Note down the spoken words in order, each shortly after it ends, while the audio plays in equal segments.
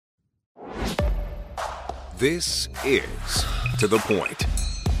This is To The Point,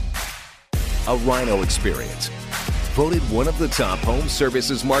 a Rhino experience. Voted one of the top home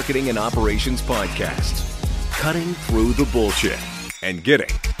services marketing and operations podcasts. Cutting through the bullshit and getting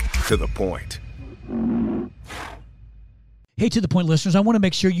to the point. Hey, To The Point listeners, I want to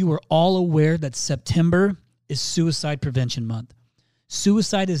make sure you are all aware that September is Suicide Prevention Month.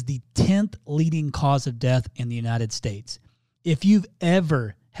 Suicide is the 10th leading cause of death in the United States. If you've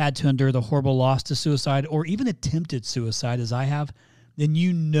ever had to endure the horrible loss to suicide or even attempted suicide, as I have, then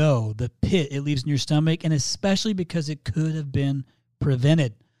you know the pit it leaves in your stomach, and especially because it could have been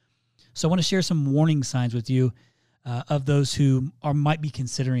prevented. So I want to share some warning signs with you of those who might be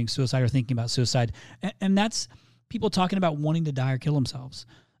considering suicide or thinking about suicide. And that's people talking about wanting to die or kill themselves,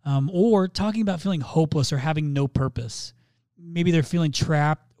 or talking about feeling hopeless or having no purpose. Maybe they're feeling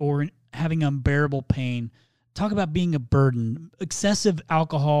trapped or having unbearable pain. Talk about being a burden, excessive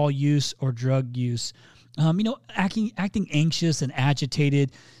alcohol use or drug use, acting anxious and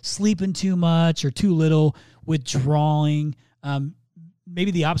agitated, sleeping too much or too little, withdrawing.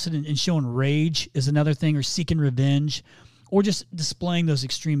 Maybe the opposite in showing rage is another thing, or seeking revenge, or just displaying those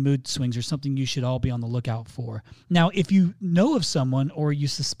extreme mood swings are something you should all be on the lookout for. Now, if you know of someone or you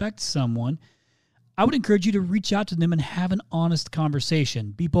suspect someone, I would encourage you to reach out to them and have an honest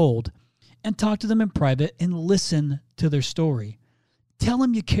conversation. Be bold and talk to them in private and listen to their story. Tell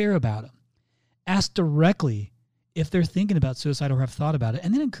them you care about them. Ask directly if they're thinking about suicide or have thought about it,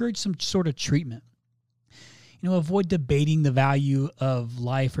 and then encourage some sort of treatment. Avoid debating the value of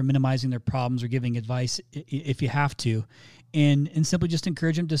life or minimizing their problems or giving advice if you have to, and simply just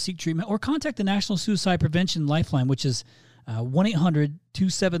encourage them to seek treatment or contact the National Suicide Prevention Lifeline, which is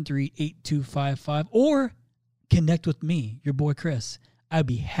 1-800-273-8255, or connect with me, your boy Chris. I'd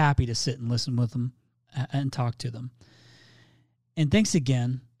be happy to sit and listen with them and talk to them. And thanks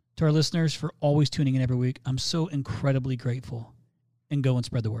again to our listeners for always tuning in every week. I'm so incredibly grateful. And go and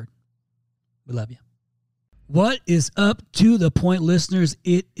spread the word. We love you. What is up, To The Point listeners?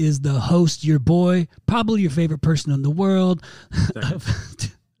 It is the host, your boy, probably your favorite person in the world.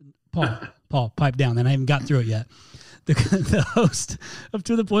 Paul, pipe down. And I haven't got through it yet. The host of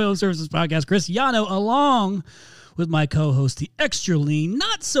To The Point Home Services Podcast, Chris Yano, along with my co-host, the extra lean,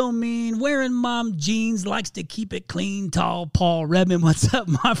 not so mean, wearing mom jeans, likes to keep it clean, tall Paul Redman. What's up,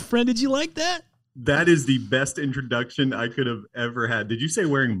 my friend? Did you like that? That is the best introduction I could have ever had. Did you say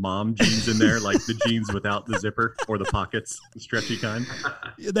wearing mom jeans in there, like the jeans without the zipper or the pockets, the stretchy kind?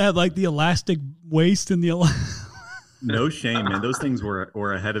 They have like the elastic waist and the... No shame, man. Those things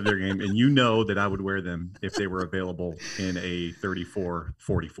were ahead of their game, and you know that I would wear them if they were available in a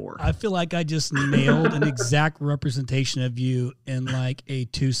 34-44. I feel like I just nailed an exact representation of you in like a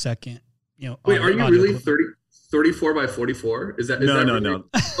 2-second. Wait, are you really 34 by 44? Is that no?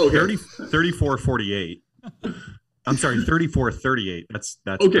 Okay. 34-48. I'm sorry, 34-38. That's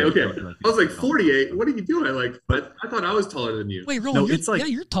okay. I was like 48. What are you doing? I thought I was taller than you. Wait, Roland,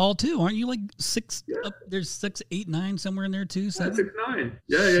 you're tall too, aren't you? Like 6. Yeah. There's 6, 8, 9 somewhere in there too. 7? 6, 9.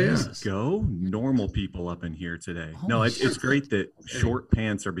 Yeah. Go normal people up in here today. No, it's great that short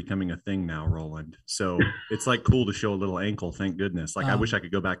pants are becoming a thing now, Roland. So it's like cool to show a little ankle. Thank goodness. I wish I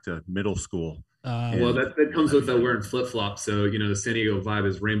could go back to middle school. Well, that comes with wearing flip flops. So the San Diego vibe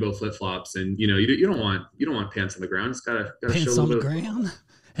is rainbow flip flops, and you don't want pants on the ground. It's gotta pants show on the ground.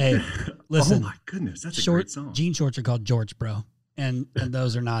 Hey, listen. Oh my goodness, that's a great song. Jean shorts are called jorts, bro, and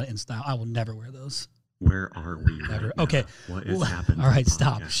those are not in style. I will never wear those. Where are we? Never. Okay. What is happening? All right,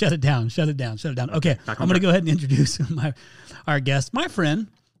 stop. Shut it down. Okay, I'm going to go ahead and introduce our guest, my friend.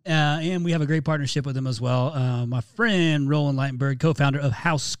 And we have a great partnership with him as well. My friend, Roland Ligtenberg, co-founder of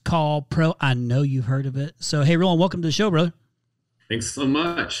Housecall Pro. I know you've heard of it. So, hey, Roland, welcome to the show, brother. Thanks so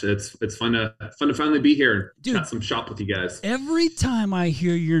much. It's fun to finally be here. Dude, got some shop with you guys. Every time I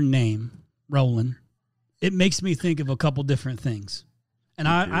hear your name, Roland, it makes me think of a couple different things. And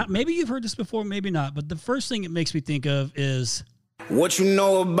I maybe you've heard this before, maybe not. But the first thing it makes me think of is... What you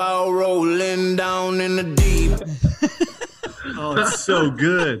know about rolling down in the deep? Oh, it's so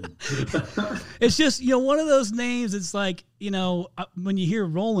good. It's just, one of those names. It's like, when you hear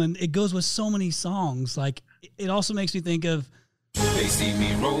Roland, it goes with so many songs. Like, it also makes me think of... They see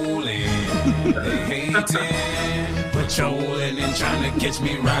me rolling, they hating, patrolling and trying to catch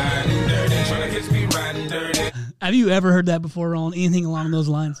me riding dirty, Have you ever heard that before, Roland? Anything along those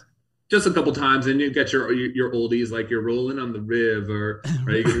lines? Just a couple times, and you got your oldies, like you're rolling on the river,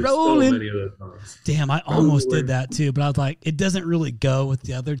 right? Rolling. So many of those songs. Damn, I almost did that too, but I was like, it doesn't really go with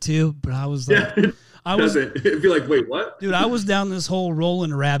the other two. But I was like, it'd be like, wait, what? Dude, I was down this whole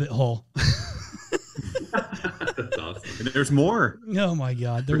rolling rabbit hole. That's awesome. And there's more. Oh my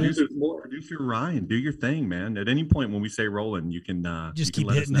God. There's more. Producer Ryan, do your thing, man. At any point when we say Roland, you can just you keep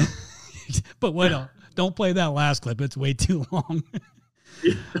can hitting it. But wait, don't play that last clip. It's way too long.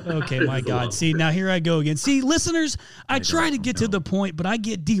 Okay, my God. See, now here I go again. See, listeners, I try to get to the point, but I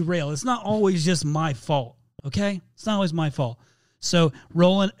get derailed. It's not always just my fault, okay? It's not always my fault. So,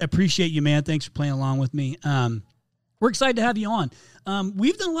 Roland, appreciate you, man. Thanks for playing along with me. We're excited to have you on.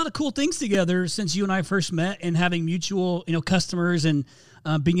 We've done a lot of cool things together since you and I first met, and having mutual, customers, and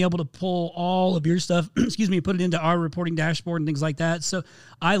being able to pull all of your stuff, put it into our reporting dashboard and things like that. So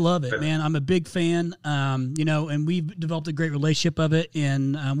I love it, man. I'm a big fan, and we've developed a great relationship of it.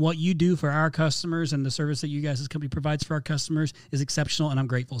 And what you do for our customers and the service that you guys' company provides for our customers is exceptional, and I'm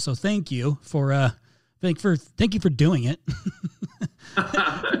grateful. So thank you for thank you for doing it.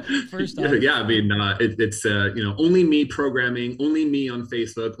 First off. Yeah, I mean, it's only me programming, only me on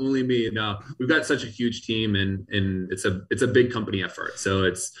Facebook, only me. And we've got such a huge team, and it's a big company effort. So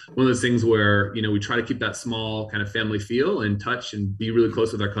it's one of those things where we try to keep that small kind of family feel and touch and be really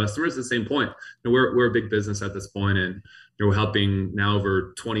close with our customers. At the same point, we're a big business at this point, and we're helping now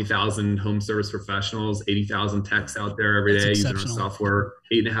over 20,000 home service professionals, 80,000 techs out there every day using our software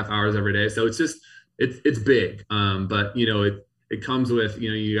 8.5 hours every day. So it's just it's big, but it comes with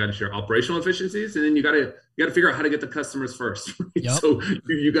you got to share operational efficiencies, and then you got to figure out how to get the customers first. Right? Yep. So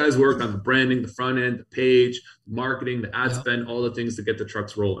you guys work on the branding, the front end, the page, marketing, the ad spend, all the things to get the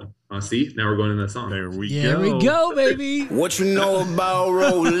trucks rolling. See, now we're going into the song. There we go. There we go, baby. What you know about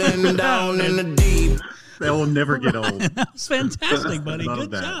rolling down in the deep? That will never get old. That was fantastic, buddy.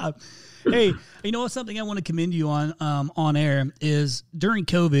 Good job. Hey, something I want to commend you on air is during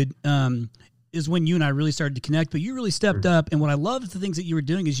COVID, is when you and I really started to connect, but you really stepped up. And what I love is the things that you were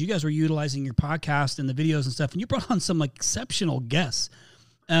doing is you guys were utilizing your podcast and the videos and stuff, and you brought on some exceptional guests.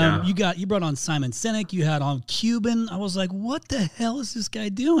 You brought on Simon Sinek, you had on Cuban. I was like, what the hell is this guy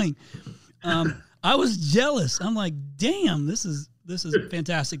doing? I was jealous. I'm like, damn, this is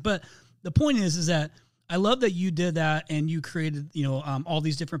fantastic. But the point is that I love that you did that, and you created, all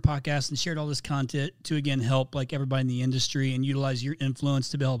these different podcasts and shared all this content to, again, help everybody in the industry and utilize your influence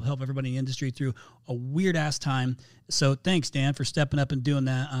to help everybody in the industry through a weird ass time. So thanks, Dan, for stepping up and doing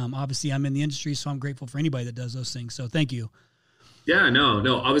that. Obviously I'm in the industry, so I'm grateful for anybody that does those things. So thank you. Yeah,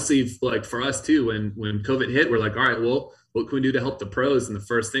 no, obviously for us too, when COVID hit, we're like, all right, well, what can we do to help the pros? And the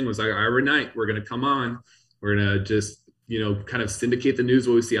first thing was every night we're going to come on, we're going to just, kind of syndicate the news,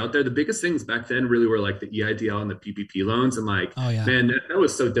 what we see out there. The biggest things back then really were the EIDL and the PPP loans. And man, that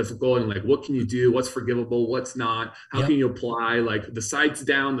was so difficult. And what can you do? What's forgivable? What's not? How can you apply? The site's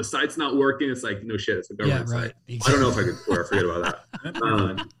down, the site's not working. It's no shit. It's a government site. Exactly. I don't know if I could swear. Forget about that.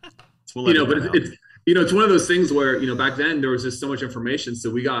 But it's one of those things where, back then there was just so much information. So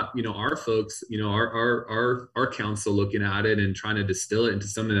we got, our folks, our council looking at it and trying to distill it into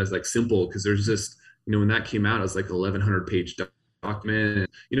something that's simple. Cause there's just, when that came out, it was 1,100 page document.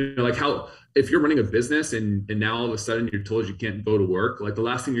 How, if you're running a business and now all of a sudden you're told you can't go to work, the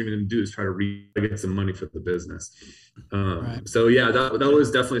last thing you're going to do is try to get some money for the business. Right. So yeah, that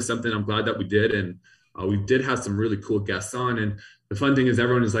was definitely something I'm glad that we did. And we did have some really cool guests on. And the fun thing is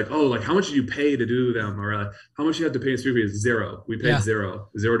everyone is how much did you pay to do them? Or how much you have to pay to speak? Zero. We paid $0.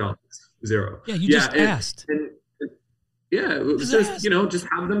 Yeah. You just asked. Just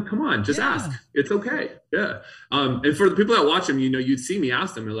have them come on, just ask. It's okay. Yeah. And for the people that watch him, you'd see me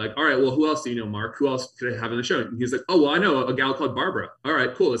ask them. They're like, all right, well, who else do you know, Mark? Who else could I have on the show? And he's like, oh, well, I know a gal called Barbara. All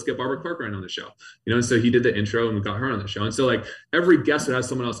right, cool. Let's get Barbara Corcoran on the show. And so he did the intro and we got her on the show. And so every guest would have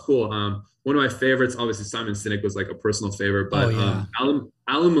someone else cool. One of my favorites, obviously Simon Sinek was a personal favorite, but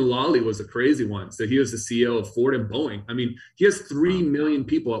Alan Mulally was a crazy one. So he was the CEO of Ford and Boeing. I mean, he has 3 million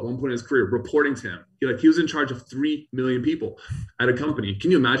people at one point in his career reporting to him. He was in charge of 3 million people at a company.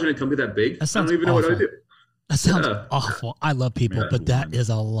 Can you imagine a company that big? I don't even know what I would do. That sounds awful. I love people, but that is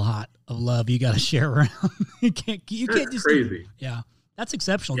a lot of love you got to share around. you can't just crazy. That's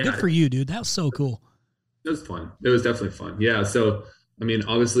exceptional. Good for you, dude. That was so cool. It was fun. It was definitely fun. Yeah. So, I mean,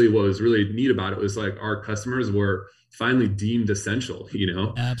 obviously what was really neat about it was our customers were finally deemed essential,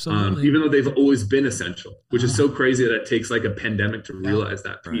 Absolutely. Even though they've always been essential, which is so crazy that it takes a pandemic to realize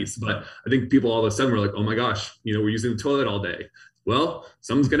that piece. But I think people all of a sudden were like, oh my gosh, we're using the toilet all day. Well,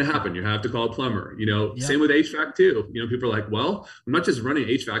 something's going to happen. You have to call a plumber, Same with HVAC too. People are like, well, I'm not just running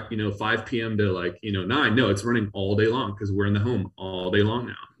HVAC, 5 PM to 9. No, it's running all day long because we're in the home all day long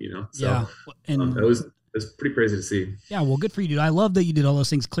now, So and it's pretty crazy to see. Yeah, well, good for you, dude. I love that you did all those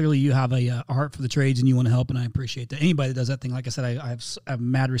things. Clearly, you have a heart for the trades and you want to help, and I appreciate that. Anybody that does that thing, like I said, I have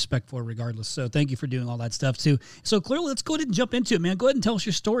mad respect for regardless. So thank you for doing all that stuff too. So clearly, let's go ahead and jump into it, man. Go ahead and tell us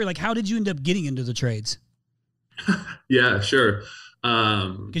your story. How did you end up getting into the trades? Yeah, sure.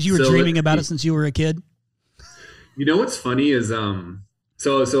 Because you were dreaming about it since you were a kid. You know what's funny is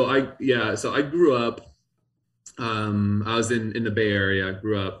so I grew up. I was in the Bay Area. I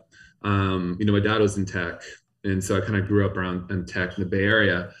grew up. My dad was in tech, and so I kind of grew up around in tech in the Bay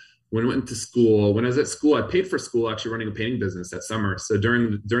Area. When I was at school, I paid for school actually running a painting business that summer. So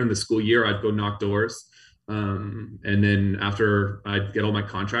during the school year, I'd go knock doors. And then after I'd get all my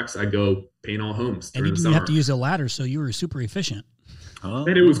contracts, I'd go paint all homes. And you didn't have to use a ladder, so you were super efficient. Oh.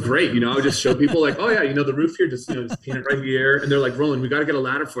 And it was great. I would just show people like, oh yeah, the roof here, just paint it right here. And they're like, Roland, we got to get a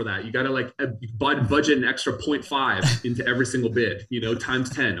ladder for that. You got to budget an extra 0.5 into every single bid,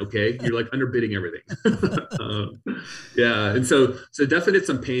 times 10. Okay. You're like underbidding everything. Yeah. And so definitely did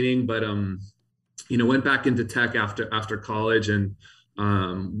some painting, but, went back into tech after college. And,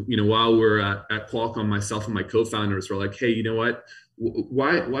 while we're at Qualcomm, myself and my co-founders were like, hey, you know what?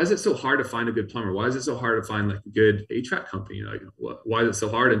 Why is it so hard to find a good plumber? Why is it so hard to find like a good HVAC company? Why is it so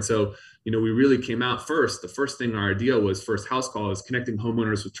hard? And so, we really came out first. The first thing our idea was first Housecall is connecting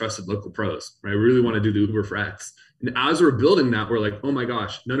homeowners with trusted local pros, right? We really want to do the Uber for X. And as we're building that, we're like, oh my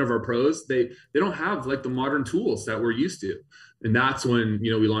gosh, none of our pros, they don't have like the modern tools that we're used to. And that's when, we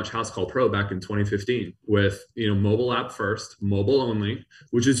launched Housecall Pro back in 2015 with, mobile app first, mobile only,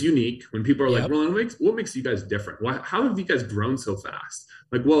 which is unique. When people are like, Roland, what makes you guys different? How have you guys grown so fast?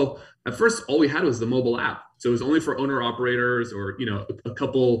 Like, well, at first, all we had was the mobile app. So it was only for owner operators or, a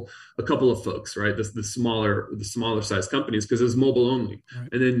couple of folks, right? The smaller size companies, because it was mobile only. Right.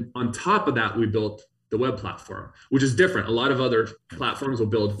 And then on top of that, we built the web platform, which is different. A lot of other platforms will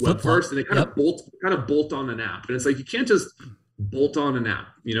build web first and they kind of bolt on an app. And it's like, you can't just bolt on an app,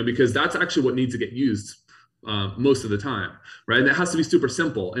 because that's actually what needs to get used most of the time, right? And it has to be super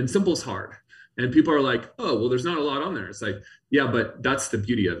simple, and simple is hard. And people are like, oh, well, there's not a lot on there. It's like, yeah, but that's the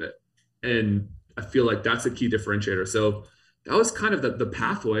beauty of it. And I feel like that's a key differentiator. So that was kind of the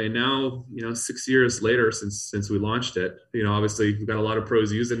pathway. And now, 6 years later, since we launched it, obviously we've got a lot of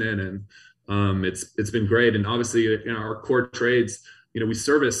pros using it, and it's been great. And obviously, our core trades, we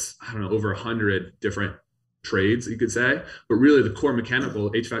service, over 100 different trades, you could say, but really the core mechanical,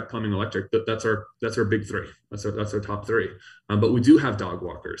 HVAC, plumbing, electric, that's our big three. That's our top three. But we do have dog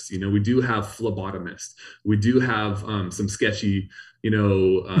walkers, we do have phlebotomists, we do have some sketchy,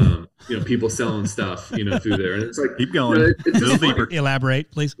 people selling stuff, through there. And it's like, keep going.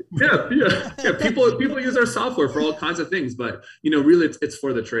 Elaborate, please. Yeah. People use our software for all kinds of things, but really it's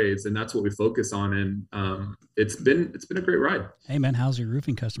for the trades, and that's what we focus on. And it's been a great ride. Hey man, how's your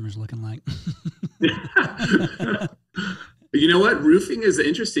roofing customers looking like? You know what? Roofing is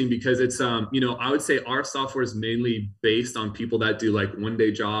interesting because it's, I would say our software is mainly based on people that do like 1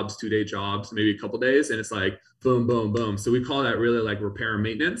 day jobs, 2 day jobs, maybe a couple days. And it's like, boom, boom, boom. So we call that really like repair and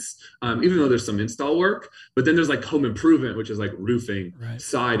maintenance, even though there's some install work, but then there's like home improvement, which is like roofing, right,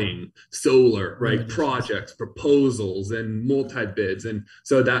 siding, solar, right? Projects, proposals, and multi-bids. And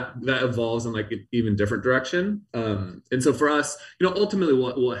so that evolves in like an even different direction. And so for us, ultimately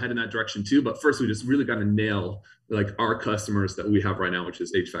we'll head in that direction too. But first we just really got to nail like our customers that we have right now, which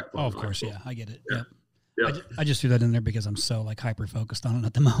is HVAC. Oh, of course. Yeah. I get it. Yeah. Yep. I just threw that in there because I'm so like hyper focused on it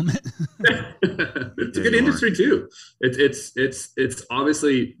at the moment. It's a good industry too. It's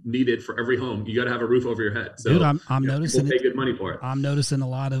obviously needed for every home. You got to have a roof over your head. So dude, I'm noticing pay good money for it. I'm noticing a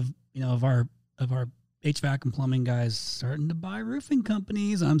lot of, of our HVAC and plumbing guys starting to buy roofing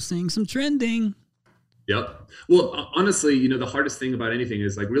companies. I'm seeing some trending. Yep. Well, honestly, the hardest thing about anything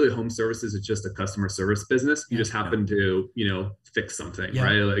is like really home services is just a customer service business. You just happen to, fix something,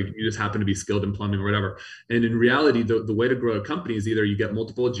 right? Like you just happen to be skilled in plumbing or whatever. And in reality, the way to grow a company is either you get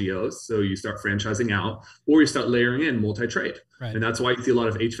multiple geos, so you start franchising out, or you start layering in multi-trade. Right. And that's why you see a lot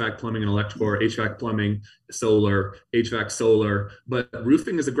of HVAC, plumbing, and electrical, or HVAC, plumbing, solar, HVAC, solar. But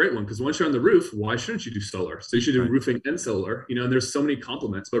roofing is a great one because once you're on the roof, why shouldn't you do solar? So you should do roofing and solar, and there's so many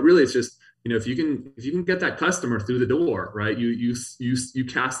complements. But really, it's just, if you can get that customer through the door, right? You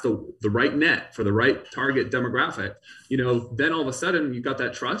cast the right net for the right target demographic, then all of a sudden you got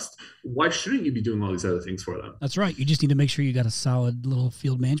that trust. Why shouldn't you be doing all these other things for them? That's right. You just need to make sure you got a solid little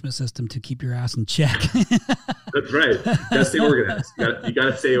field management system to keep your ass in check. That's right. You gotta stay organized. You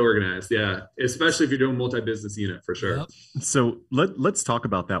gotta stay organized. Yeah. Especially if you're doing multi-business unit for sure. Yep. So let's talk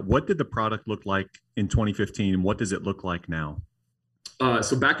about that. What did the product look like in 2015 and what does it look like now?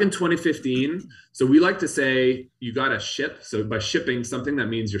 So back in 2015, so we like to say you got to ship. So by shipping, something that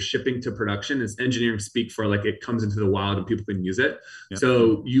means you're shipping to production is engineering speak for like it comes into the wild and people can use it. Yep.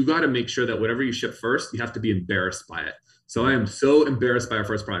 So you got to make sure that whatever you ship first, you have to be embarrassed by it. So I am so embarrassed by our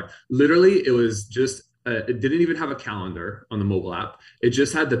first product. Literally, it was just it didn't even have a calendar on the mobile app. It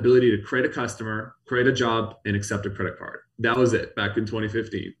just had the ability to create a customer, create a job, and accept a credit card. That was it back in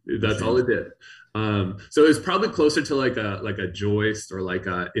 2015. That's all it did. So it's probably closer to like a Joist or like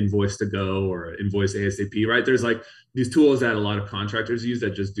a Invoice to Go or Invoice ASAP, right? There's like these tools that a lot of contractors use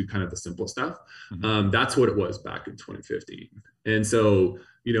that just do kind of the simple stuff. That's what it was back in 2015. And so,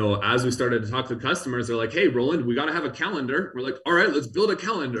 as we started to talk to customers, they're like, hey, Roland, we got to have a calendar. We're like, all right, let's build a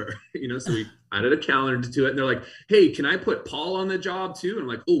calendar. So we added a calendar to it. And they're like, hey, can I put Paul on the job too? And I'm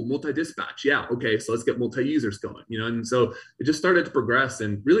like, oh, multi-dispatch. Yeah. Okay. So let's get multi-users going, and so it just started to progress.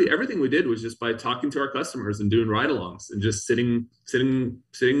 And really everything we did was just by talking to our customers and doing ride-alongs and just sitting in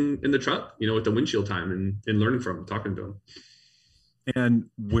the truck, with the windshield time and learning from them, talking to them. And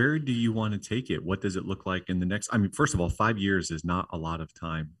where do you want to take it? What does it look like in the next? First of all, 5 years is not a lot of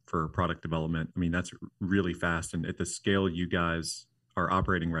time for product development. That's really fast. And at the scale you guys are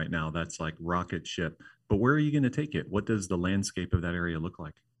operating right now, that's like rocket ship. But where are you going to take it? What does the landscape of that area look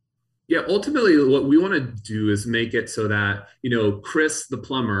like? Yeah, ultimately, what we want to do is make it so that, Chris, the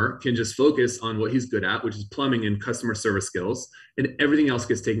plumber, can just focus on what he's good at, which is plumbing and customer service skills, and everything else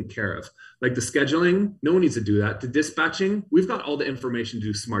gets taken care of. Like the scheduling, no one needs to do that. The dispatching, we've got all the information to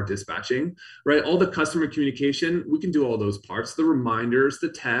do smart dispatching, right? All the customer communication, we can do all those parts, the reminders, the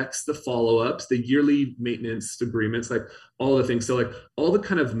texts, the follow-ups, the yearly maintenance agreements, like all the things. So like all the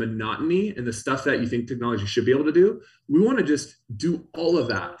kind of monotony and the stuff that you think technology should be able to do, we want to just do all of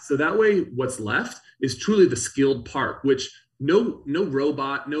that. So that way what's left is truly the skilled part, which no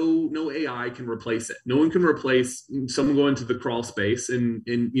robot, no AI can replace it. No one can replace someone going to the crawl space and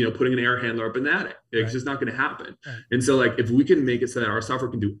putting an air handler up in the attic. It's just not going to happen. Right. And so like if we can make it so that our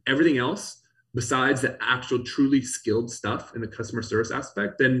software can do everything else besides the actual truly skilled stuff in the customer service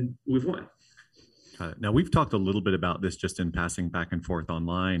aspect, then we've won. Now we've talked a little bit about this just in passing back and forth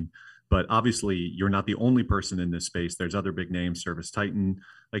online, but obviously you're not the only person in this space. There's other big names, ServiceTitan.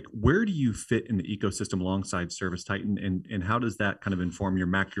 Like, where do you fit in the ecosystem alongside ServiceTitan, and how does that kind of inform your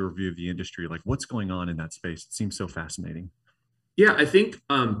macro view of the industry? Like, what's going on in that space? It seems so fascinating. Yeah, I think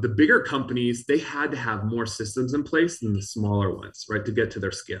the bigger companies, they had to have more systems in place than the smaller ones, right, to get to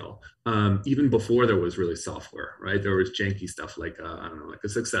their scale. Even before there was really software, right? There was janky stuff like, like a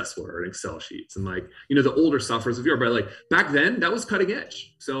SuccessWorks and Excel sheets and like, the older softwares of your, but like back then that was cutting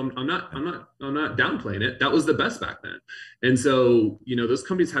edge. So I'm not downplaying it. That was the best back then. And so, those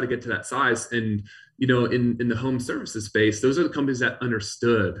companies had to get to that size. And in the home services space, those are the companies that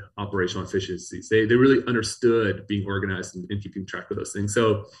understood operational efficiencies. They really understood being organized and keeping track of those things.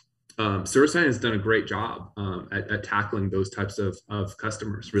 So ServiceTitan has done a great job at tackling those types of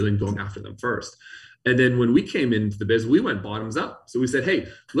customers, really going after them first. And then when we came into the biz, we went bottoms up. So we said, hey,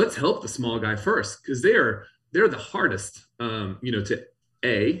 let's help the small guy first, because they're the hardest,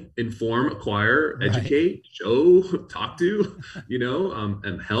 to inform, acquire, educate, show, talk to,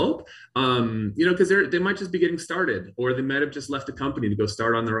 and help, because they might just be getting started, or they might have just left the company to go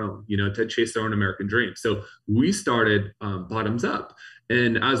start on their own, to chase their own American dream. So we started bottoms up.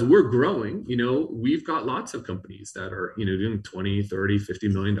 And as we're growing, we've got lots of companies that are, doing 20, 30,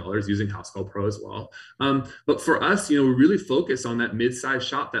 $50 million using Housecall Pro as well. But for us, we really focus on that mid-sized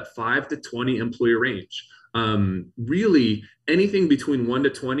shop, that 5 to 20 employee range. Really anything between 1 to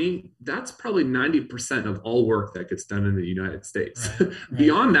 20, that's probably 90% of all work that gets done in the United States. Right.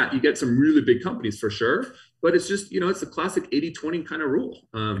 Beyond that, you get some really big companies for sure, but it's just, it's a classic 80-20 kind of rule,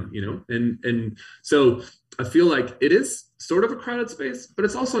 and so I feel like it is sort of a crowded space, but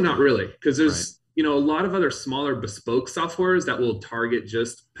it's also not really, because there's, a lot of other smaller bespoke softwares that will target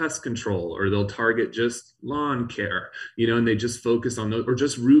just pest control, or they'll target just lawn care, and they just focus on those, or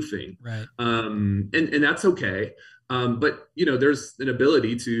just roofing. Right. And that's okay. But, there's an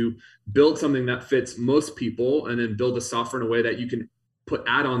ability to build something that fits most people, and then build the software in a way that you can put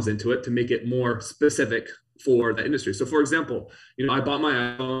add-ons into it to make it more specific for the industry. So for example, I bought my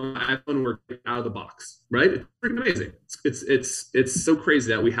iPhone worked out of the box, right? It's freaking amazing. It's so crazy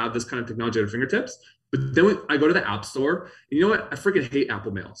that we have this kind of technology at our fingertips. But then I go to the App Store, and you know what? I freaking hate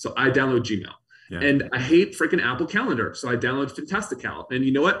Apple Mail. So I download Gmail. Yeah. And I hate freaking Apple Calendar. So I download Fantastical. And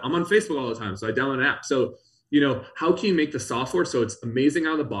you know what? I'm on Facebook all the time. So I download an app. So how can you make the software so it's amazing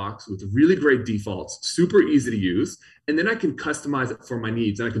out of the box with really great defaults, super easy to use, and then I can customize it for my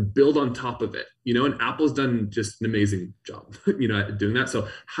needs, and I can build on top of it, and Apple's done just an amazing job, at doing that. So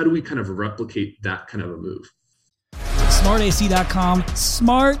how do we kind of replicate that kind of a move? smartac.com,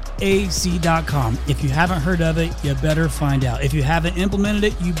 smartac.com. If you haven't heard of it, you better find out. If you haven't implemented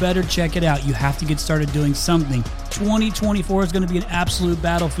it, you better check it out. You have to get started doing something. 2024 is going to be an absolute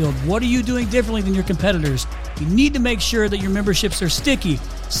battlefield. What are you doing differently than your competitors? You need to make sure that your memberships are sticky.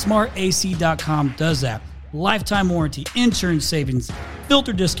 Smartac.com does that. Lifetime warranty, insurance savings,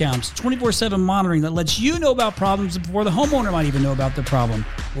 filter discounts, 24/7 monitoring that lets you know about problems before the homeowner might even know about the problem.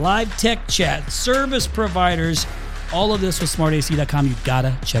 Live tech chat, service providers, all of this with smartac.com. You've got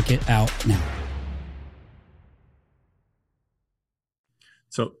to check it out now.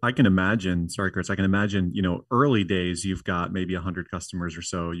 So I can imagine, sorry, Chris, I can imagine, early days, you've got maybe 100 customers or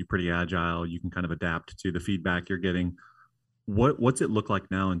so. You're pretty agile. You can kind of adapt to the feedback you're getting. What's it look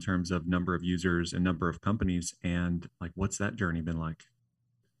like now in terms of number of users and number of companies, and like what's that journey been like?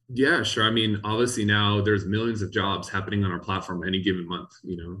 Yeah, sure. I mean, obviously now there's millions of jobs happening on our platform any given month,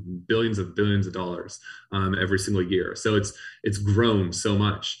 billions of dollars every single year. So it's grown so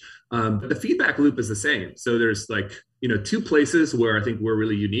much. But the feedback loop is the same. So there's two places where I think we're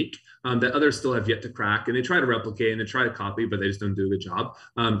really unique that others still have yet to crack, and they try to replicate and they try to copy, but they just don't do a good job.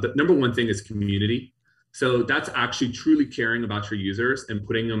 The number one thing is community. So that's actually truly caring about your users and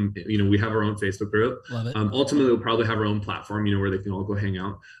putting them, we have our own Facebook group. Love it. Ultimately, we'll probably have our own platform, where they can all go hang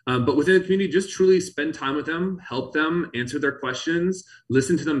out. But within the community, just truly spend time with them, help them, answer their questions,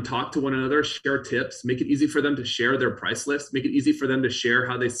 listen to them, talk to one another, share tips, make it easy for them to share their price list, make it easy for them to share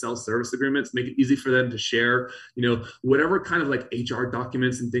how they sell service agreements, make it easy for them to share, whatever kind of HR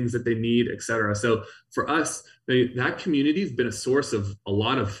documents and things that they need, et cetera. So for us, that community has been a source of a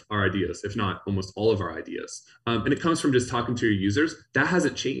lot of our ideas, if not almost all of our ideas. And it comes from just talking to your users. That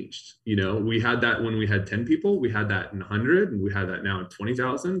hasn't changed. We had that when we had 10 people, we had that in 100, and we had that now in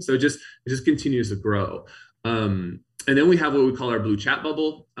 20,000. So it just continues to grow. And then we have what we call our blue chat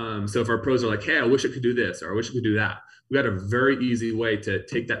bubble. So if our pros are like, hey, I wish I could do this, or I wish I could do that, we got a very easy way to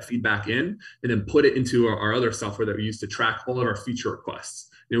take that feedback in and then put it into our other software that we use to track all of our feature requests.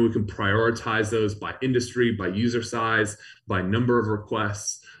 We can prioritize those by industry, by user size, by number of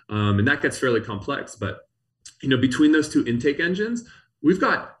requests. And that gets fairly complex. But, between those two intake engines, we've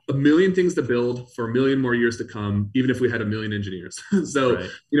got a million things to build for a million more years to come, even if we had a million engineers. So, right.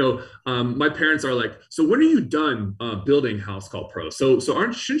 My parents are like, so when are you done building Housecall Pro? So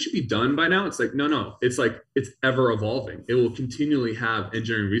shouldn't you be done by now? It's like, no, it's ever evolving. It will continually have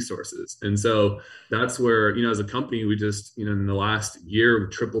engineering resources. And so that's where, as a company, we just, in the last year,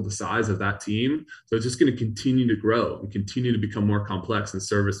 we tripled the size of that team. So it's just going to continue to grow and continue to become more complex and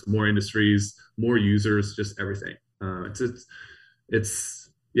service more industries, more users, just everything.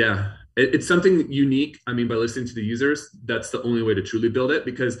 It's something unique. I mean, by listening to the users, that's the only way to truly build it,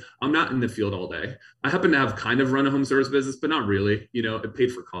 because I'm not in the field all day. I happen to have kind of run a home service business, but not really. It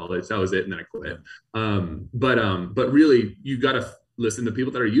paid for college. That was it. And then I quit. But really, you got to listen to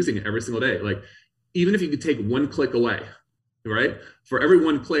people that are using it every single day. Like, even if you could take one click away, right? For every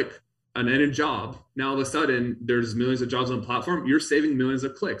one click, an ended job, now all of a sudden there's millions of jobs on the platform. You're saving millions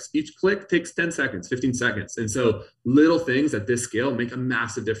of clicks. Each click takes 10 seconds, 15 seconds. And so little things at this scale make a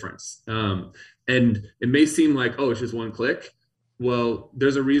massive difference. And it may seem like, oh, it's just one click. Well,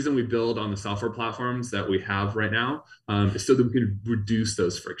 there's a reason we build on the software platforms that we have right now, so that we can reduce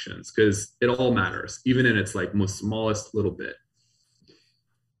those frictions, because it all matters, even in its most smallest little bit.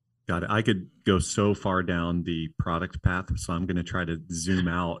 Got it. I could go so far down the product path, so I'm going to try to zoom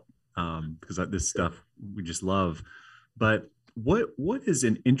out. Because this stuff we just love. But what is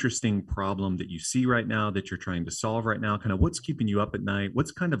an interesting problem that you see right now that you're trying to solve right now? Kind of what's keeping you up at night?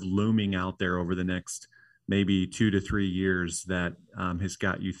 What's kind of looming out there over the next maybe 2 to 3 years that has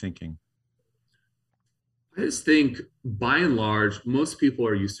got you thinking? I just think by and large, most people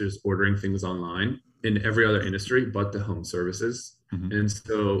are used to just ordering things online in every other industry but the home services. Mm-hmm. And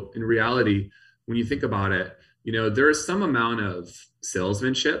so in reality, when you think about it, there is some amount of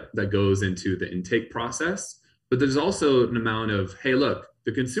salesmanship that goes into the intake process, but there's also an amount of, hey, look,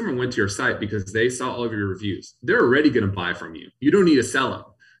 the consumer went to your site because they saw all of your reviews. They're already going to buy from you. You don't need to sell them,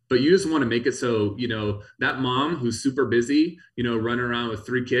 but you just want to make it so, that mom who's super busy, running around with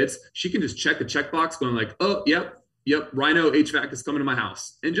 3 kids, she can just check a checkbox going like, oh, yep, Rhino HVAC is coming to my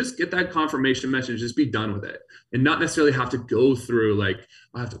house, and just get that confirmation message, just be done with it, and not necessarily have to go through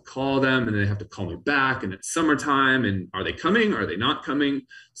I have to call them and they have to call me back, and it's summertime, and are they coming? Are they not coming?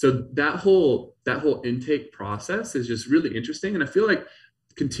 So that whole intake process is just really interesting. And I feel like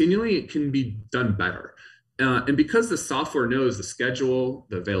continually it can be done better. And because the software knows the schedule,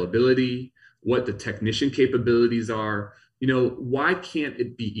 the availability, what the technician capabilities are, why can't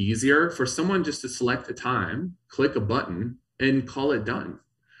it be easier for someone just to select a time, click a button, and call it done?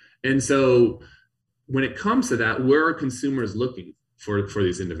 And so when it comes to that, where are consumers looking for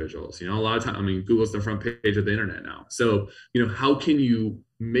these individuals? A lot of times, Google's the front page of the internet now. So, how can you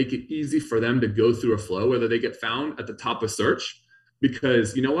make it easy for them to go through a flow, whether they get found at the top of search?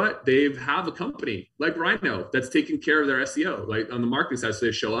 Because you know what? They have a company like Rhino that's taking care of their SEO, like on the marketing side, so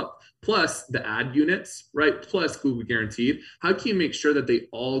they show up, plus the ad units, right? Plus Google Guaranteed. How can you make sure that they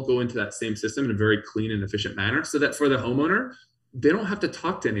all go into that same system in a very clean and efficient manner so that for the homeowner, they don't have to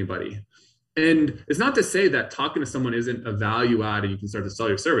talk to anybody? And it's not to say that talking to someone isn't a value add and you can start to sell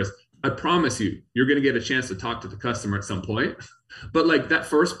your service. I promise you, you're going to get a chance to talk to the customer at some point. But like that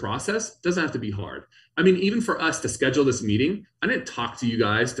first process doesn't have to be hard. Even for us to schedule this meeting, I didn't talk to you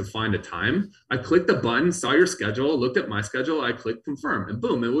guys to find a time. I clicked the button, saw your schedule, looked at my schedule, I clicked confirm, and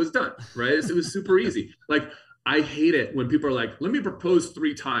boom, it was done, right? It was super easy. Like, I hate it when people are like, let me propose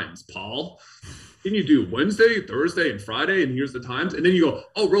 3 times, Paul. Can you do Wednesday, Thursday, and Friday? And here's the times. And then you go,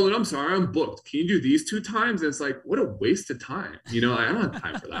 oh, Roland, I'm sorry, I'm booked. Can you do these 2 times? And it's like, what a waste of time. I don't have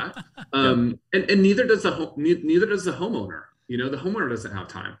time for that. And neither does the homeowner. The homeowner doesn't have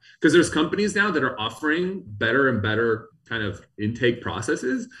time, because there's companies now that are offering better and better kind of intake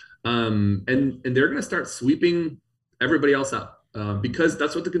processes. And they're going to start sweeping everybody else up. Because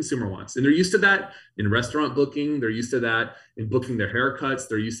that's what the consumer wants. And they're used to that in restaurant booking. They're used to that in booking their haircuts.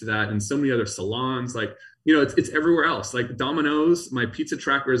 They're used to that in so many other salons. Like, it's everywhere else. Like Domino's, my pizza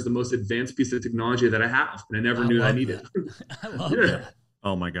tracker is the most advanced piece of technology that I have. And I never knew I needed. I love that.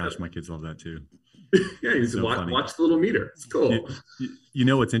 Oh my gosh, my kids love that too. Yeah, you so watch the little meter. It's cool.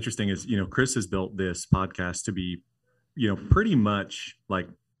 What's interesting is, Chris has built this podcast to be, pretty much like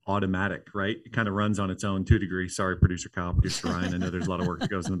automatic, right? It kind of runs on its own to a degree. Sorry, producer Kyle, producer Ryan. I know there's a lot of work that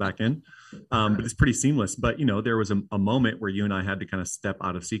goes in the back end, but it's pretty seamless. But, there was a moment where you and I had to kind of step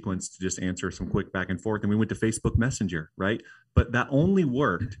out of sequence to just answer some quick back and forth. And we went to Facebook Messenger, right? But that only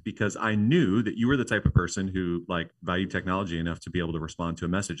worked because I knew that you were the type of person who valued technology enough to be able to respond to a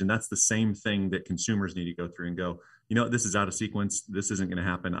message. And that's the same thing that consumers need to go through and go, this is out of sequence. This isn't going to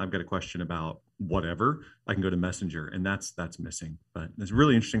happen. I've got a question about whatever. I can go to Messenger, and that's missing. But it's a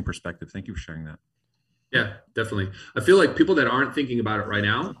really interesting perspective. Thank you for sharing that. Yeah, definitely. I feel like people that aren't thinking about it right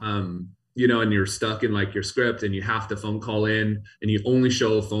now, and you're stuck in your script and you have to phone call in and you only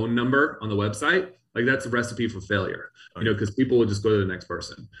show a phone number on the website, that's a recipe for failure, because people will just go to the next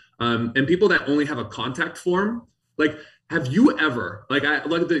person. And people that only have a contact form, have you ever,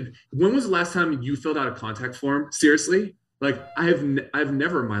 when was the last time you filled out a contact form? Seriously? I've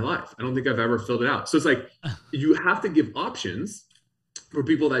never in my life. I don't think I've ever filled it out. So it's you have to give options for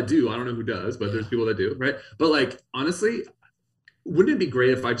people that do. I don't know who does, but there's people that do, right? But honestly, wouldn't it be great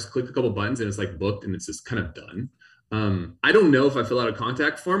if I just click a couple buttons and it's booked and it's just kind of done? I don't know if I fill out a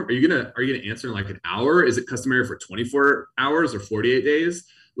contact form. Are you gonna answer in an hour? Is it customary for 24 hours or 48 days?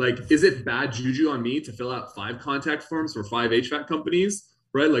 Is it bad juju on me to fill out 5 contact forms for 5 HVAC companies?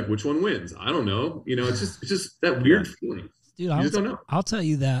 Right? Which one wins? I don't know. It's just that weird feeling. Dude, you just don't know. I'll tell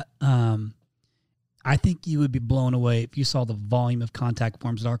you that. I think you would be blown away if you saw the volume of contact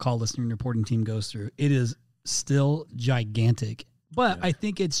forms that our call listening and reporting team goes through. It is still gigantic. But I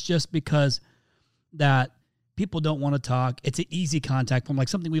think it's just because that people don't want to talk. It's an easy contact form.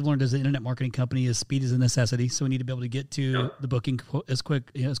 Something we've learned as an internet marketing company is speed is a necessity. So we need to be able to get to the booking as quick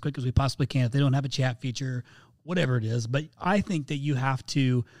as we possibly can. If they don't have a chat feature, whatever it is. But I think that you have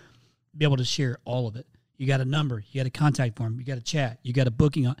to be able to share all of it. You got a number, you got a contact form, you got a chat, you got a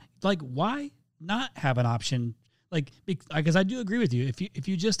booking. Why not have an option? Because I do agree with you. If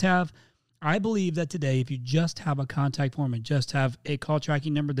you just have, I believe that today, if you just have a contact form and just have a call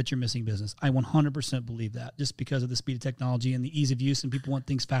tracking number, that you're missing business. I 100% believe that, just because of the speed of technology and the ease of use, and people want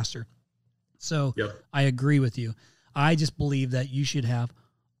things faster. So I agree with you. I just believe that you should have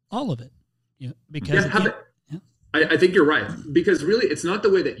all of it. Because I think you're right, because really it's not the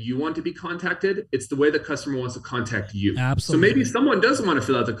way that you want to be contacted. It's the way the customer wants to contact you. Absolutely. So maybe someone does want to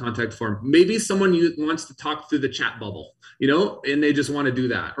fill out the contact form. Maybe someone wants to talk through the chat bubble, and they just want to do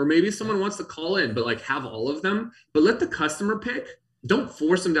that. Or maybe someone wants to call in, but have all of them, but let the customer pick. Don't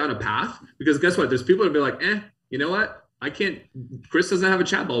force them down a path, because guess what? There's people that be you know what? I can't, Chris doesn't have a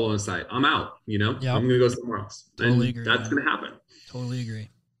chat bubble on site. I'm out, I'm going to go somewhere else. Totally agree. That's going to happen. Totally agree.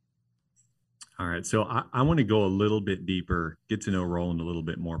 All right. So I want to go a little bit deeper, get to know Roland a little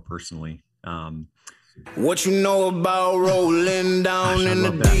bit more personally. What you know about rolling down in the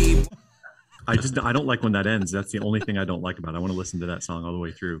deep? I don't like when that ends. That's the only thing I don't like about it. I want to listen to that song all the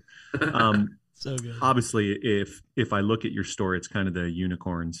way through. So good. Obviously, if I look at your story, it's kind of the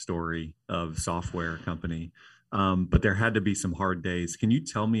unicorn story of software company. But there had to be some hard days. Can you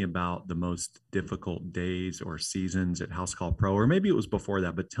tell me about the most difficult days or seasons at Housecall Pro? Or maybe it was before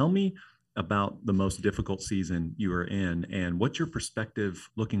that, but tell me about the most difficult season you were in, and what's your perspective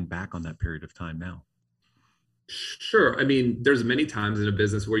looking back on that period of time now? Sure. I mean, there's many times in a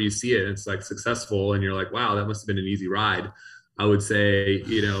business where you see it and it's like successful and you're like, wow, that must have been an easy ride. I would say,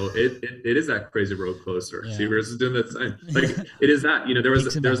 it is that crazy roller coaster. Yeah. Seavers is doing the same. Like it is that, there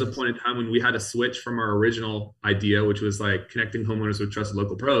was a point in time when we had to switch from our original idea, which was like connecting homeowners with trusted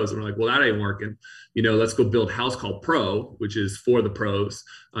local pros. And we're like, well, that ain't working. Let's go build Housecall Pro, which is for the pros.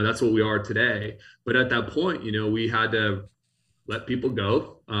 That's what we are today. But at that point, we had to let people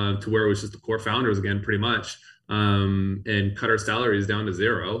go to where it was just the core founders again, pretty much. And cut our salaries down to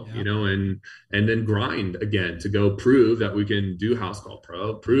zero, and then grind again to go prove that we can do Housecall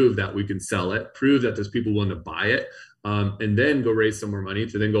Pro, prove that we can sell it, prove that there's people willing to buy it, and then go raise some more money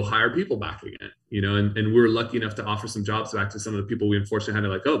to then go hire people back again, and we were lucky enough to offer some jobs back to some of the people we unfortunately had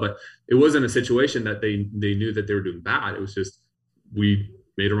to let go. But it wasn't a situation that they knew that they were doing bad. It was just, we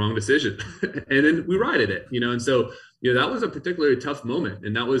made a wrong decision and then we righted it, and so that was a particularly tough moment.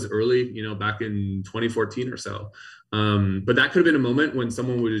 And that was early, back in 2014 or so. But that could have been a moment when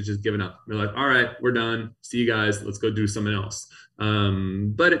someone would have just given up. They're like, all right, we're done. See you guys. Let's go do something else.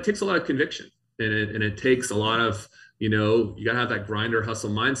 But it takes a lot of conviction and it takes a lot of, you gotta have that grinder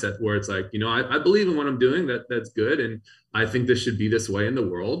hustle mindset where it's like, I believe in what I'm doing, that's good. And I think this should be this way in the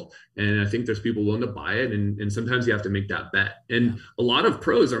world. And I think there's people willing to buy it. And sometimes you have to make that bet. And a lot of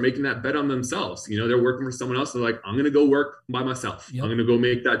pros are making that bet on themselves. They're working for someone else. They're like, I'm going to go work by myself. Yep. I'm going to go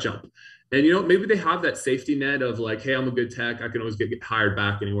make that jump. And, maybe they have that safety net of like, hey, I'm a good tech. I can always get hired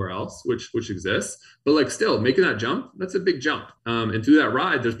back anywhere else, which exists. But like still making that jump, that's a big jump. And through that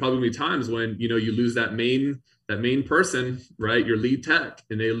ride, there's probably times when, you lose that main person, right? Your lead tech,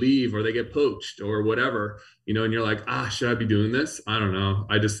 and they leave or they get poached or whatever, and you're like, should I be doing this? I don't know.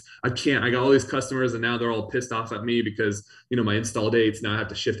 I can't. I got all these customers and now they're all pissed off at me because, my install dates, now I have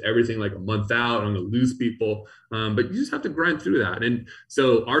to shift everything like a month out. I'm going to lose people. But you just have to grind through that. And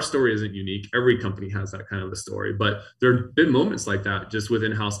so our story isn't unique. Every company has that kind of a story, but there have been moments like that just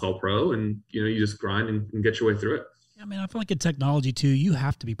within Housecall Pro, and, you just grind and get your way through it. I mean, I feel like in technology too, you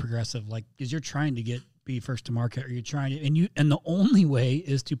have to be progressive, like, because you're trying to be first to market, or you're trying to, and the only way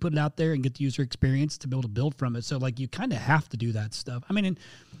is to put it out there and get the user experience to be able to build from it. So like, you kind of have to do that stuff. I mean, and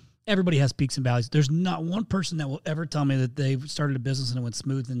everybody has peaks and valleys. There's not one person that will ever tell me that they started a business and it went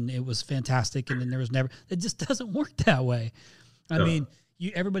smooth and it was fantastic. And then there was never, it just doesn't work that way. I mean,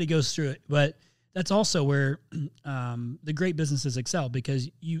 everybody goes through it, but that's also where the great businesses excel, because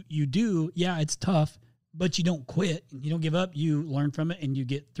you do, it's tough, but you don't quit, you don't give up, you learn from it and you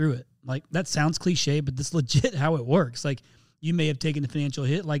get through it. Like, that sounds cliche, but that's legit how it works. Like, you may have taken the financial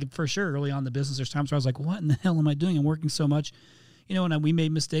hit, like for sure early on in the business, there's times where I was like, what in the hell am I doing? I'm working so much, and we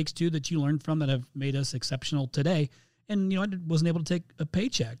made mistakes too that you learned from that have made us exceptional today. And, I wasn't able to take a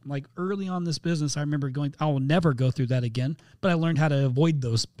paycheck. Like, early on this business, I remember I will never go through that again, but I learned how to avoid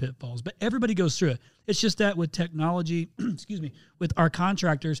those pitfalls. But everybody goes through it. It's just that with technology, with our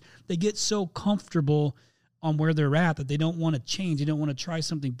contractors, they get so comfortable on where they're at that they don't want to change. They don't want to try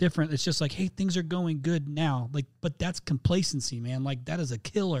something different. It's just like, hey, things are going good now. Like, but that's complacency, man. Like, that is a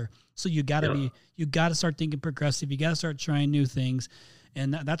killer. So you gotta start thinking progressive. You gotta start trying new things.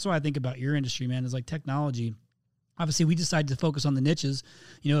 And that's why I think about your industry, man, is like technology. Obviously, we decided to focus on the niches,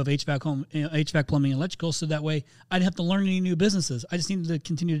 of HVAC, plumbing, and electrical, so that way I didn't have to learn any new businesses. I just needed to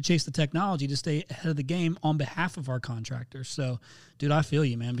continue to chase the technology to stay ahead of the game on behalf of our contractors. So, dude, I feel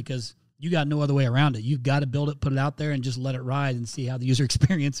you, man, because you got no other way around it. You've got to build it, put it out there, and just let it ride and see how the user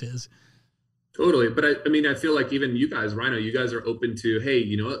experience is. Totally. But I feel like even you guys, Rhino, you guys are open to, hey,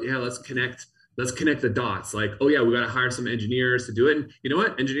 you know what? Yeah, let's connect the dots. Like, oh yeah, we got to hire some engineers to do it. And you know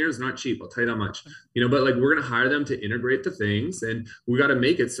what? Engineers are not cheap. I'll tell you that much, but like, we're going to hire them to integrate the things, and we got to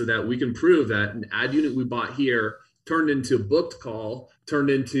make it so that we can prove that an ad unit we bought here turned into a booked call, turned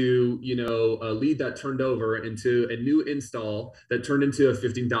into, a lead that turned over into a new install that turned into a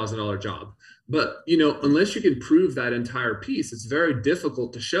 $15,000 job. But, unless you can prove that entire piece, it's very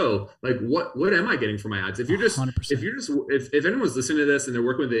difficult to show, like, what am I getting for my ads? If if anyone's listening to this and they're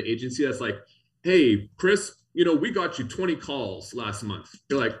working with an agency that's like, hey, Chris, we got you 20 calls last month.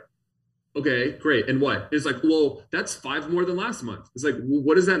 You're like, okay, great. And what? It's like, well, that's 5 more than last month. It's like, well,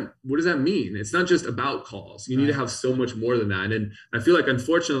 what does that mean? It's not just about calls. You need to have so much more than that. And I feel like,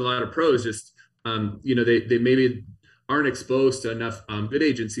 unfortunately, a lot of pros just, they maybe aren't exposed to enough good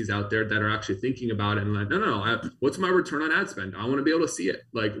agencies out there that are actually thinking about it and like, no, what's my return on ad spend? I want to be able to see it.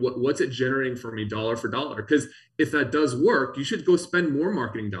 Like, what's it generating for me dollar for dollar? Because if that does work, you should go spend more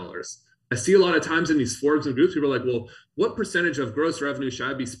marketing dollars. I see a lot of times in these forums and groups, people are like, well, what percentage of gross revenue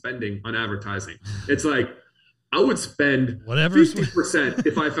should I be spending on advertising? It's like, I would spend whatever 50%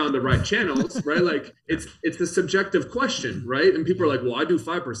 if I found the right channels, right? Like it's a subjective question, right? And people are like, well, I do 5%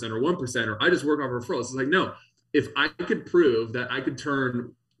 or 1%, or I just work off referrals. It's like, no, if I could prove that I could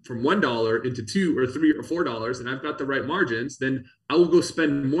turn from $1 into $2 or $3 or $4, and I've got the right margins, then I will go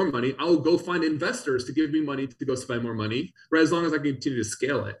spend more money. I will go find investors to give me money to go spend more money, right? As long as I continue to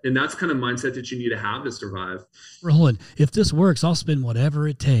scale it. And that's kind of mindset that you need to have to survive. Roland, if this works, I'll spend whatever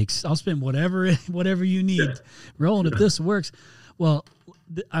it takes. I'll spend whatever you need. Yeah. Roland, if this works, well,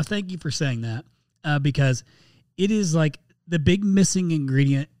 I thank you for saying that because it is like the big missing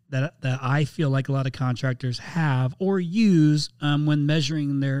ingredient that I feel like a lot of contractors have or use when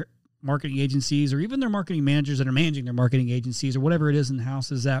measuring their marketing agencies or even their marketing managers that are managing their marketing agencies or whatever it is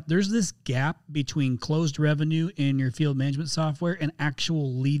in-house is that there's this gap between closed revenue in your field management software and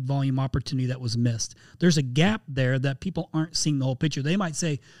actual lead volume opportunity that was missed. There's a gap there that people aren't seeing the whole picture. They might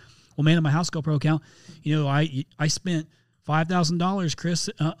say, well, man, in my Housecall Pro account, I spent $5,000, Chris,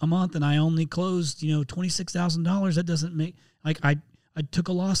 a month, and I only closed, $26,000. That doesn't make, I took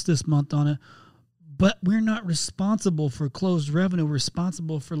a loss this month on it, but we're not responsible for closed revenue. We're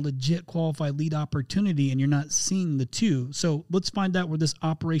responsible for legit qualified lead opportunity, and you're not seeing the two. So let's find out where this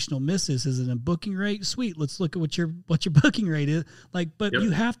operational miss is. Is it a booking rate? Sweet. Let's look at what your booking rate is. But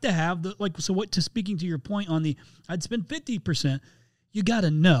you have to have speaking to your point on I'd spend 50%, you got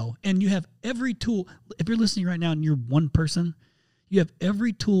to know, and you have every tool. If you're listening right now and you're one person, you have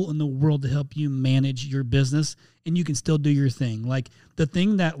every tool in the world to help you manage your business, and you can still do your thing. Like the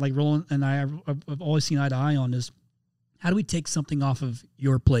thing that like Roland and I have always seen eye to eye on is how do we take something off of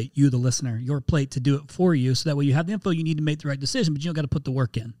your plate, you, the listener, your plate to do it for you. So that way you have the info you need to make the right decision, but you don't got to put the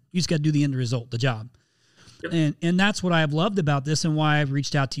work in. You just got to do the end result, the job. Yep. And that's what I've loved about this and why I've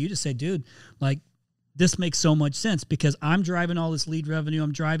reached out to you to say, dude, like, this makes so much sense because I'm driving all this lead revenue.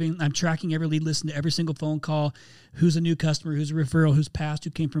 I'm tracking every lead, listen to every single phone call, who's a new customer, who's a referral, who's passed, who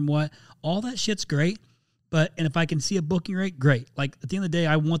came from what. All that shit's great. And if I can see a booking rate, great. Like at the end of the day,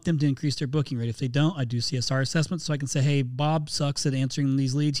 I want them to increase their booking rate. If they don't, I do CSR assessments so I can say, hey, Bob sucks at answering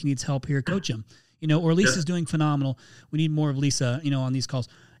these leads. He needs help here. Coach him. Or Lisa's doing phenomenal. We need more of Lisa, on these calls.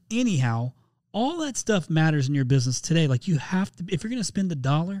 Anyhow, all that stuff matters in your business today. Like you have to, if you're going to spend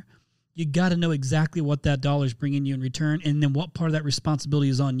 $1, you got to know exactly what that dollar is bringing you in return, and then what part of that responsibility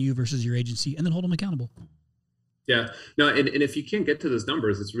is on you versus your agency, and then hold them accountable. Yeah, no, and if you can't get to those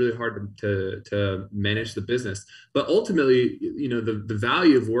numbers, it's really hard to manage the business. But ultimately, the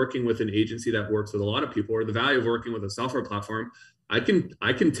value of working with an agency that works with a lot of people, or the value of working with a software platform, I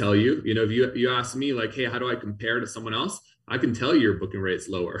can tell you, if you ask me like, hey, how do I compare to someone else? I can tell you your booking rate's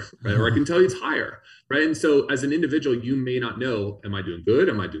lower, right? Or I can tell you it's higher, right? And so as an individual, you may not know, am I doing good?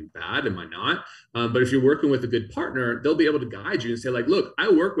 Am I doing bad? Am I not? But if you're working with a good partner, they'll be able to guide you and say like, look, I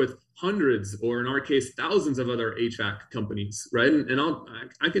work with hundreds, or in our case, thousands of other HVAC companies, right? And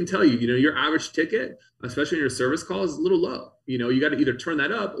I can tell you, your average ticket, especially in your service call, is a little low. You got to either turn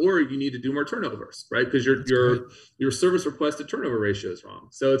that up or you need to do more turnovers, right? Because your service request to turnover ratio is wrong.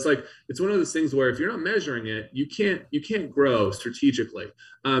 So it's like, it's one of those things where if you're not measuring it, you can't grow strategically.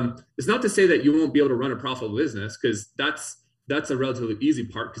 It's not to say that you won't be able to run a profitable business, because that's a relatively easy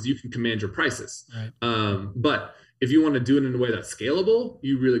part because you can command your prices. Right. But if you want to do it in a way that's scalable,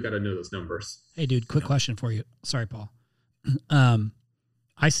 you really got to know those numbers. Hey, dude, quick question for you. Sorry, Paul.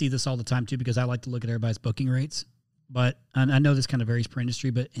 I see this all the time too because I like to look at everybody's booking rates. But and I know this kind of varies per industry,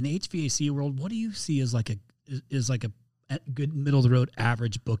 but in the HVAC world, what do you see as like a good middle of the road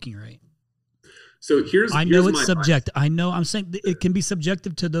average booking rate? So I know it's subjective. I know I'm saying it can be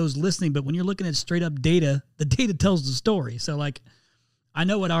subjective to those listening, but when you're looking at straight up data, the data tells the story. So like, I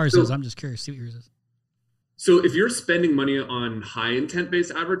know what ours is. I'm just curious. See what yours is. So if you're spending money on high intent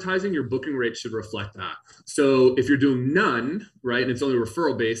based advertising, your booking rate should reflect that. So if you're doing none, right, and it's only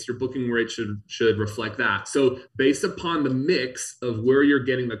referral based, your booking rate should reflect that. So based upon the mix of where you're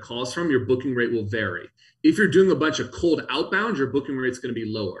getting the calls from, your booking rate will vary. If you're doing a bunch of cold outbound, your booking rate's going to be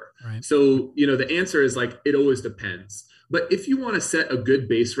lower. Right. So, the answer is like, it always depends. But if you want to set a good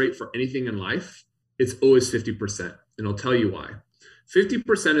base rate for anything in life, it's always 50%. And I'll tell you why.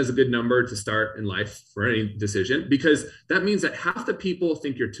 50% is a good number to start in life for any decision, because that means that half the people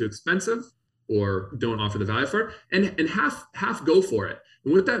think you're too expensive or don't offer the value for it, and half go for it.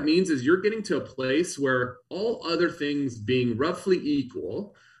 And what that means is you're getting to a place where all other things being roughly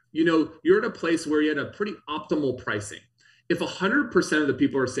equal, you're at a place where you're at a pretty optimal pricing. If 100% of the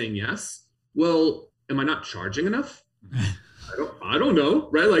people are saying yes, well, am I not charging enough? I don't know,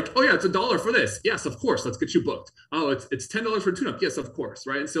 right? Like, oh yeah, it's $1 for this. Yes, of course. Let's get you booked. Oh, it's $10 for a tune-up. Yes, of course,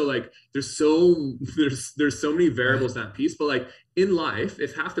 right? And so like, there's so many variables in that piece. But like in life,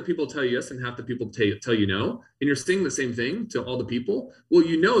 if half the people tell you yes and half the people tell you no, and you're saying the same thing to all the people, well,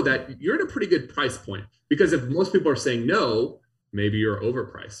 you know that you're at a pretty good price point. Because if most people are saying no, maybe you're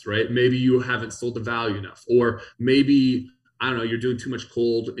overpriced, right? Maybe you haven't sold the value enough, or maybe, I don't know, you're doing too much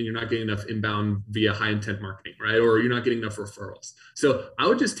cold and you're not getting enough inbound via high intent marketing, right? Or you're not getting enough referrals. So I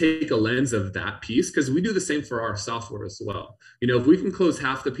would just take a lens of that piece, because we do the same for our software as well. You know, if we can close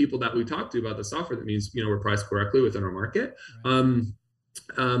half the people that we talk to about the software, that means, you know, we're priced correctly within our market,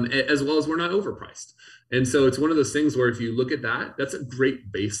 as well as we're not overpriced. And so it's one of those things where if you look at that, that's a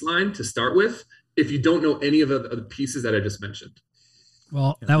great baseline to start with, if you don't know any of the pieces that I just mentioned.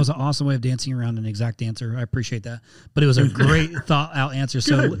 Well, that was an awesome way of dancing around an exact answer. I appreciate that. But it was a great thought out answer.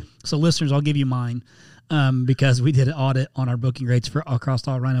 So listeners, I'll give you mine, because we did an audit on our booking rates for across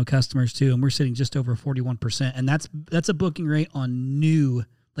all Rhino customers too. And we're sitting just over 41%. And that's a booking rate on new,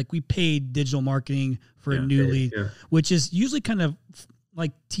 like we paid digital marketing for a new lead, which is usually kind of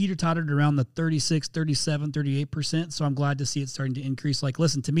like teeter-tottered around the 36, 37, 38%. So I'm glad to see it starting to increase. Like,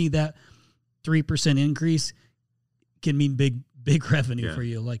 listen, to me, that 3% increase can mean big revenue for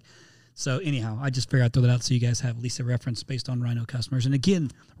you. Like, so anyhow, I just figured I'd throw that out so you guys have at least a reference based on Rhino customers. And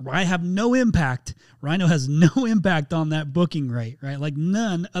again, I have no impact. Rhino has no impact on that booking rate, right? Like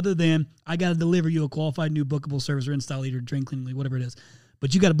none, other than I got to deliver you a qualified new bookable service or install lead or drain clean lead, whatever it is.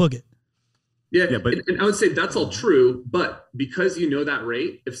 But you got to book it. Yeah, but and I would say that's all true. But because you know that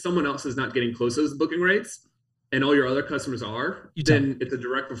rate, if someone else is not getting close to those booking rates, and all your other customers are, then it's a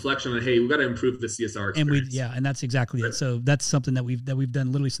direct reflection on, hey, we've got to improve the CSR experience. And that's exactly it. So that's something that we've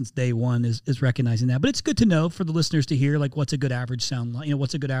done literally since day one is recognizing that. But it's good to know for the listeners to hear, like, what's a good average sound like,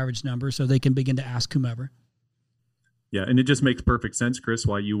 what's a good average number, so they can begin to ask whomever. Yeah, and it just makes perfect sense, Chris,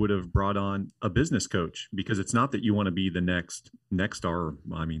 why you would have brought on a business coach, because it's not that you want to be the next star.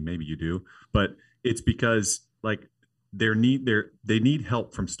 I mean, maybe you do, but it's because like they need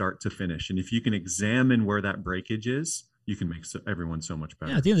help from start to finish. And if you can examine where that breakage is, you can make everyone so much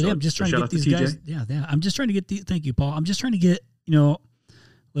better. Yeah, at the end of the day, I'm just trying to get these guys. Yeah, I'm just trying to get thank you, Paul. I'm just trying to get,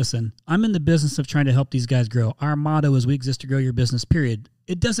 listen, I'm in the business of trying to help these guys grow. Our motto is we exist to grow your business, period.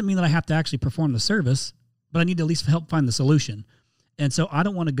 It doesn't mean that I have to actually perform the service, but I need to at least help find the solution. And so I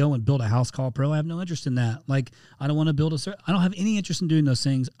don't want to go and build a Housecall Pro. I have no interest in that. Like, I don't want to build I don't have any interest in doing those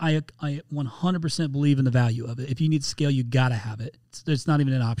things. I 100% believe in the value of it. If you need scale, you got to have it. It's not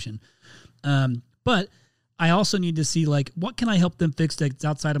even an option. But I also need to see, like, what can I help them fix that's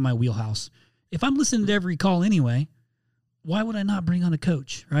outside of my wheelhouse? If I'm listening to every call anyway, why would I not bring on a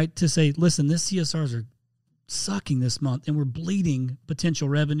coach, right? To say, listen, this CSRs are sucking this month and we're bleeding potential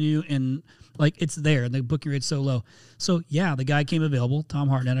revenue, and like it's there and the booking rate's so low. So yeah, the guy came available, Tom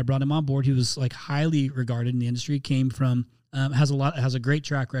Hartnett. I brought him on board. He was like highly regarded in the industry, came from has a great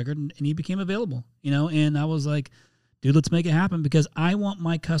track record, and he became available, and I was like, dude, let's make it happen, because I want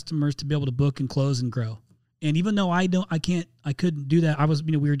my customers to be able to book and close and grow. And even though I couldn't do that,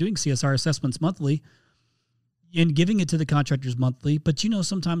 we were doing CSR assessments monthly and giving it to the contractors monthly. But,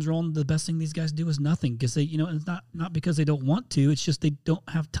 sometimes, Roland, the best thing these guys do is nothing, because they, it's not because they don't want to, it's just they don't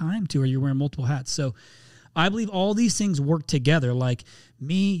have time to, or you're wearing multiple hats. So I believe all these things work together, like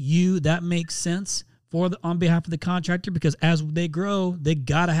me, you, that makes sense on behalf of the contractor, because as they grow, they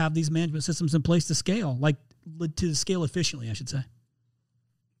got to have these management systems in place to scale, to scale efficiently, I should say.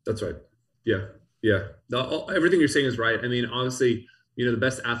 That's right. Yeah. Yeah. Everything you're saying is right. I mean, honestly, the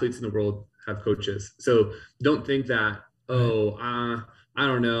best athletes in the world have coaches. So don't think that, I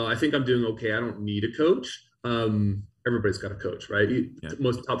don't know, I think I'm doing okay, I don't need a coach. Everybody's got a coach, right?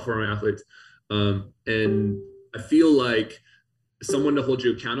 Most top performing athletes. And I feel like someone to hold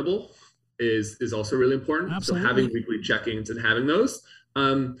you accountable is also really important. Absolutely. So having weekly check-ins and having those,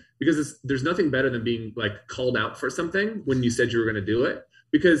 because there's nothing better than being like called out for something when you said you were going to do it,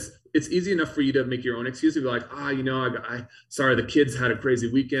 because it's easy enough for you to make your own excuse and be like, sorry, the kids had a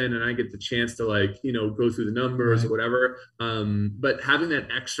crazy weekend and I get the chance to go through the numbers or whatever. But having that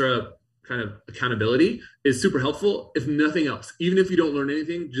extra kind of accountability is super helpful. If nothing else, even if you don't learn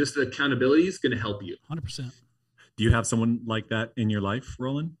anything, just the accountability is going to help you. 100%. Do you have someone like that in your life,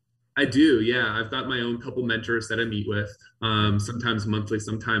 Roland? I do. Yeah. I've got my own couple mentors that I meet with, sometimes monthly,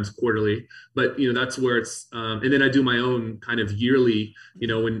 sometimes quarterly, but that's where it's, and then I do my own kind of yearly,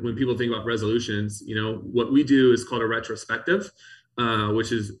 when people think about resolutions, what we do is called a retrospective,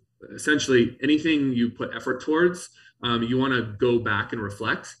 which is essentially anything you put effort towards, you want to go back and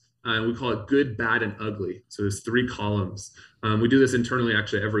reflect and we call it good, bad, and ugly. So there's 3 columns. We do this internally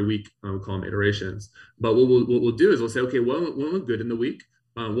actually every week. We call them iterations. But what we'll do is we'll say, okay, what went good in the week?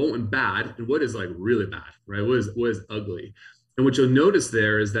 What went bad? And what is like really bad, right? What is ugly? And what you'll notice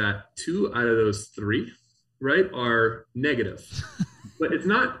there is that 2 out of those 3, right, are negative. But it's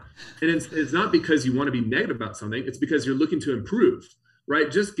not because you want to be negative about something. It's because you're looking to improve, right?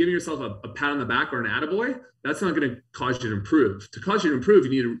 Just giving yourself a pat on the back or an attaboy, that's not going to cause you to improve. To cause you to improve,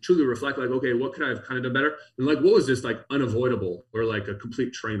 you need to truly reflect, like, okay, what could I have kind of done better? And like, what was just like unavoidable or like a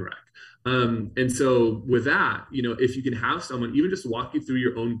complete train wreck? And so with that, if you can have someone even just walk you through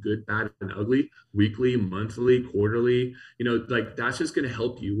your own good, bad, and ugly, weekly, monthly, quarterly, like that's just going to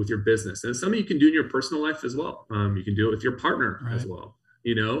help you with your business. And it's something you can do in your personal life as well. You can do it with your partner as well,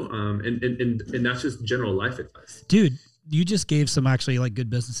 and that's just general life advice. Dude, you just gave some actually like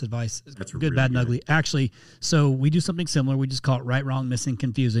good business advice. That's good, really bad, and ugly. Actually, so we do something similar. We just call it right, wrong, missing,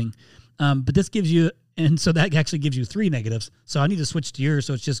 confusing. But this gives you, and so that actually gives you 3 negatives. So I need to switch to yours,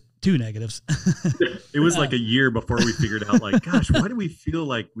 so it's just 2 negatives. It was like a year before we figured out, like, gosh, why do we feel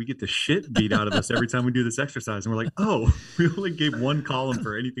like we get the shit beat out of us every time we do this exercise? And we're like, oh, we only gave 1 column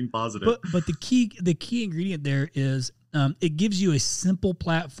for anything positive. But the key ingredient there is it gives you a simple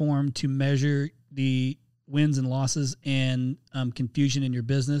platform to measure the wins and losses and confusion in your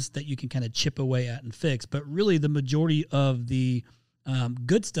business that you can kind of chip away at and fix. But really, the majority of the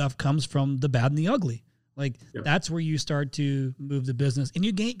good stuff comes from the bad and the ugly. Like that's where you start to move the business, and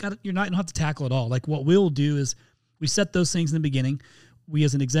you don't have to tackle it all. Like what we'll do is we set those things in the beginning. We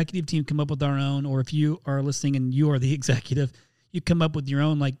as an executive team come up with our own, or if you are listening and you are the executive, you come up with your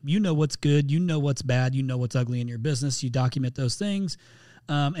own, like, what's good, what's bad, what's ugly in your business. You document those things.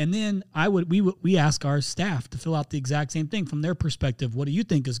 And then we ask our staff to fill out the exact same thing from their perspective. What do you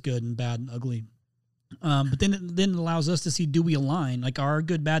think is good and bad and ugly? But then it allows us to see, do we align? Like, are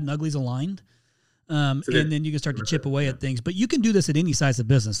good, bad, and uglies aligned? And then you can start to chip away at things. But you can do this at any size of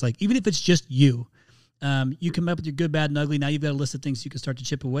business. Like, even if it's just you, you come up with your good, bad, and ugly. Now you've got a list of things you can start to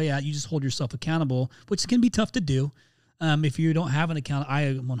chip away at. You just hold yourself accountable, which can be tough to do. If you don't have an account, I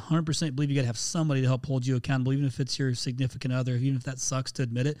 100% believe you got to have somebody to help hold you accountable, even if it's your significant other, even if that sucks to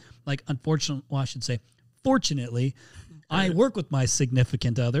admit it. Like, fortunately, I work with my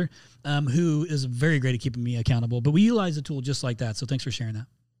significant other, who is very great at keeping me accountable. But we utilize a tool just like that. So thanks for sharing that.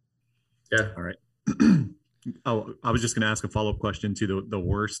 Yeah. All right. Oh, I was just going to ask a follow-up question to the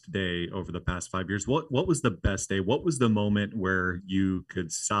worst day over the past 5 years. What was the best day? What was the moment where you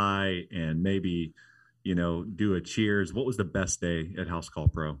could sigh and maybe, do a cheers? What was the best day at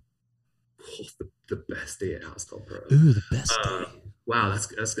Housecall Pro? Oh, the best day at Housecall Pro. Ooh, the best day. Wow,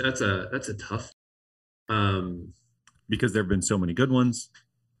 that's a tough. Because there have been so many good ones.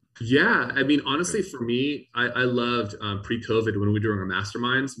 Yeah, I mean, honestly, for me, I loved pre-COVID when we were doing our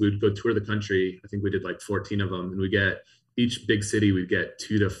masterminds. We would go tour the country. I think we did like 14 of them, and we get each big city, we'd get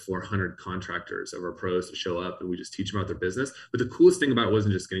 200 to 400 contractors of our pros to show up, and we just teach them about their business. But the coolest thing about it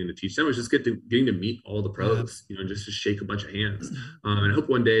wasn't just getting to teach them; it was just getting to meet all the pros, just to shake a bunch of hands. And I hope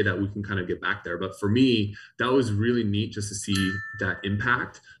one day that we can kind of get back there. But for me, that was really neat just to see that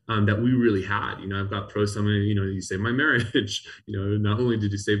impact that we really had. I've got pros telling me, you saved my marriage. Not only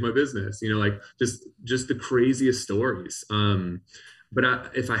did you save my business, like just the craziest stories.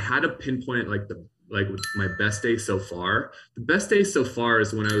 But if I had to pinpoint like my best day so far, the best day so far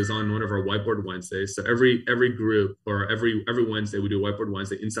is when I was on one of our whiteboard Wednesdays. So every group or every Wednesday we do a whiteboard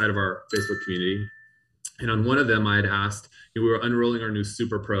Wednesday inside of our Facebook community. And on one of them, I had asked, we were unrolling our new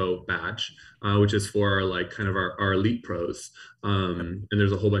Super Pro badge, which is for our elite pros. And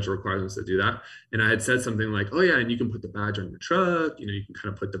there's a whole bunch of requirements to do that. And I had said something like, oh yeah, and you can put the badge on your truck, you can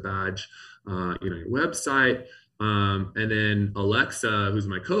kind of put the badge, on your website. And then Alexa, who's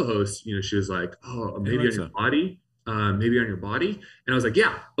my co-host, she was like, oh, maybe on your body, And I was like,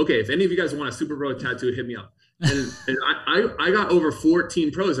 yeah, okay. If any of you guys want a Super Pro tattoo, hit me up. And I got over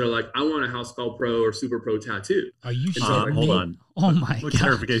 14 pros that are like, I want a Housecall Pro or Super Pro tattoo. Are you sure? Hold on. Oh my God.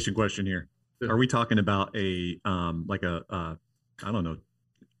 Clarification question here. Are we talking about a I don't know,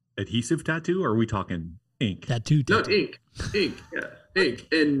 adhesive tattue, or are we talking ink? Tattoo. No, ink. Yeah. Ink.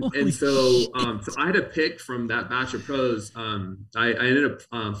 And so I had to pick from that batch of pros. I ended up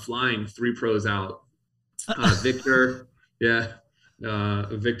flying 3 pros out. Victor. Yeah.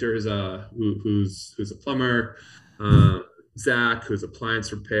 Victor is who's a plumber, Zach, who's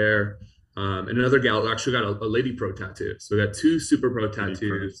appliance repair, And another gal actually got a lady pro tattoo. So we got 2 super pro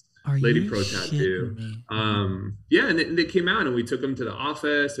tattoos, lady pro tattoo. Yeah, and they came out and we took them to the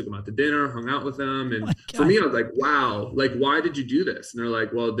office, took them out to dinner, hung out with them. And for me, I was like, wow, like, why did you do this? And they're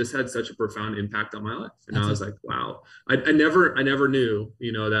like, well, this had such a profound impact on my life. And I was like, wow, I never knew,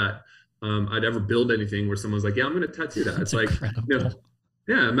 that I'd ever build anything where someone's like, yeah, I'm going to tattoo that. It's like,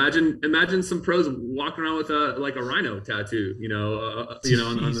 yeah, imagine some pros walking around with a rhino tattoo,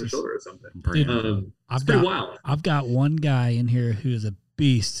 on their shoulder or something. Dude, I've got one guy in here who is a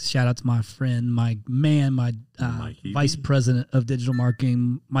beast. Shout out to my friend, my vice president of digital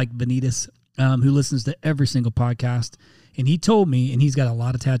marketing, Mike Benitez, who listens to every single podcast. And he told me, and he's got a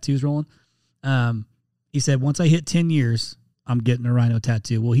lot of tattoos rolling. He said, once I hit 10 years, I'm getting a rhino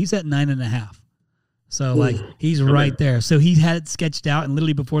tattoo. Well, he's at 9.5. So he's right there. So he had it sketched out, and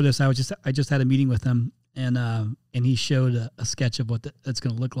literally before this, I just had a meeting with him, and he showed a sketch of what that's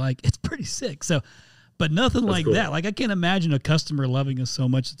going to look like. It's pretty sick. So, but nothing like cool. That. Like I can't imagine a customer loving us so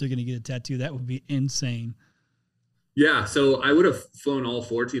much that they're going to get a tattoo. That would be insane. Yeah. So I would have flown all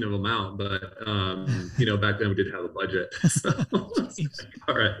 14 of them out, but back then we didn't have a budget. So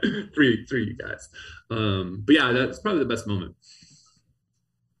all right, three you guys. But yeah, that's probably the best moment.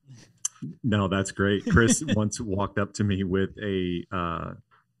 No, that's great. Chris once walked up to me with a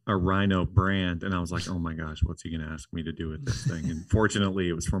rhino brand, and I was like, oh my gosh, what's he going to ask me to do with this thing? And fortunately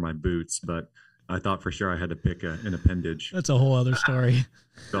it was for my boots, but I thought for sure I had to pick an appendage. That's a whole other story.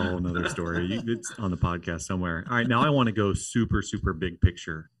 It's a whole nother story. It's on the podcast somewhere. All right, now I want to go super, super big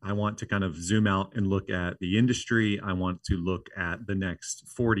picture. I want to kind of zoom out and look at the industry. I want to look at the next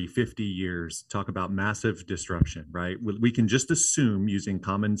 40, 50 years, talk about massive disruption, right? We can just assume using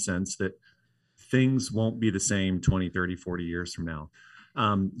common sense that things won't be the same 20, 30, 40 years from now.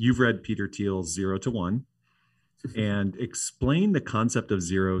 You've read Peter Thiel's 0 to 1. And explain the concept of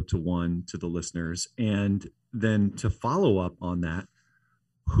 0 to 1 to the listeners. And then to follow up on that,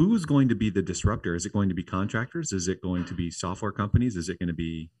 who's going to be the disruptor? Is it going to be contractors? Is it going to be software companies? Is it going to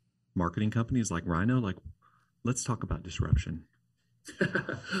be marketing companies like Rhino? Like, let's talk about disruption. All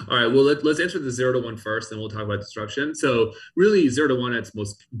right. Well, let's answer the 0 to 1 first, then we'll talk about disruption. So really 0 to 1 at its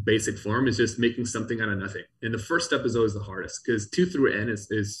most basic form is just making something out of nothing. And the first step is always the hardest, because 2 through N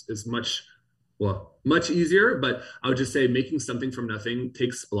is much easier, but I would just say making something from nothing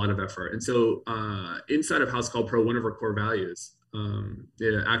takes a lot of effort. And so inside of Housecall Pro, one of our core values,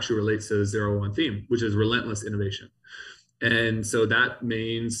 it actually relates to the 0 to 1 theme, which is relentless innovation. And so that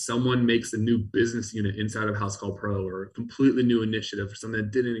means someone makes a new business unit inside of Housecall Pro, or a completely new initiative for something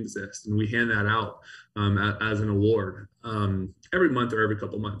that didn't exist. And we hand that out as an award every month or every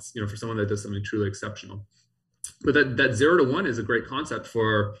couple months, for someone that does something truly exceptional. But that 0 to 1 is a great concept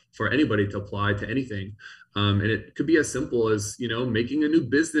for anybody to apply to anything. And it could be as simple as, making a new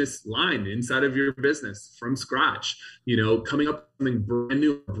business line inside of your business from scratch, coming up with something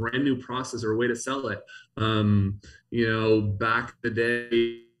brand new process or a way to sell it. Back in the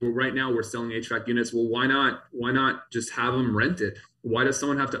day, right now we're selling HVAC units. Well, why not just have them rented? Why does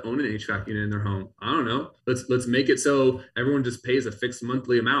someone have to own an HVAC unit in their home? I don't know. Let's make it so everyone just pays a fixed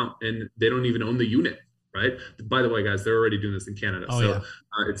monthly amount and they don't even own the unit. Right. By the way, guys, they're already doing this in Canada.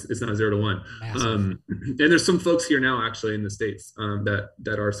 It's not 0 to 1. And there's some folks here now actually in the States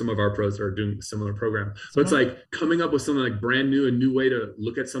that are some of our pros that are doing a similar program. So it's like coming up with something like brand new, a new way to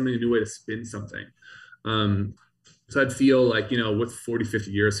look at something, a new way to spin something. So I'd feel like, with 40, 50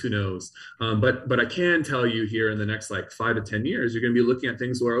 years, who knows? But I can tell you here in the next 5 to 10 years, you're going to be looking at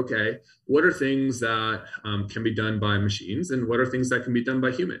things where, okay, what are things that can be done by machines, and what are things that can be done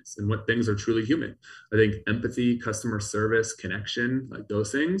by humans, and what things are truly human? I think empathy, customer service, connection, like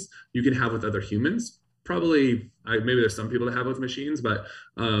those things you can have with other humans. Probably, maybe there's some people that have with machines, but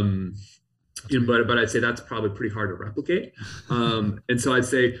I'd say that's probably pretty hard to replicate. And so I'd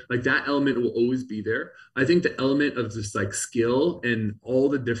say that element will always be there. I think the element of just skill and all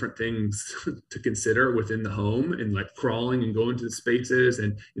the different things to consider within the home, and crawling and going to the spaces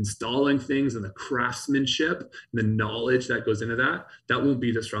and installing things, and the craftsmanship and the knowledge that goes into that won't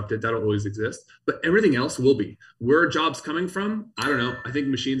be disrupted. That'll always exist, but everything else will be. Where are jobs coming from? I don't know. I think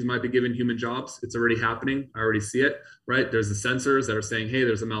machines might be giving human jobs. It's already happening. I already see it, right? There's the sensors that are saying, hey,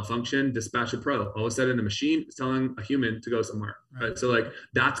 there's a malfunction, dispatch a pro. All of a sudden the machine is telling a human to go somewhere, right? So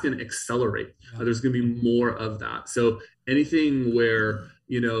that's going to accelerate. There's going to be more of that. So anything where,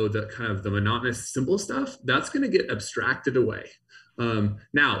 the kind of the monotonous, simple stuff, that's going to get abstracted away.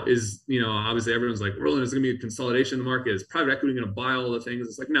 Now is, obviously everyone's like, Roland, is going to be a consolidation in the market. Is private equity going to buy all the things?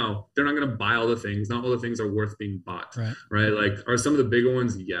 It's like, no, they're not going to buy all the things. Not all the things are worth being bought, right? Like, are some of the bigger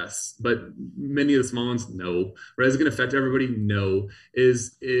ones? Yes. But many of the small ones, no. Right? Is it going to affect everybody? No.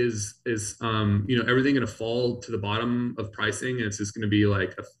 Is everything going to fall to the bottom of pricing? And it's just going to be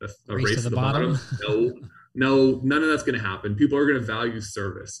like a race to the bottom? No, none of that's going to happen. People are going to value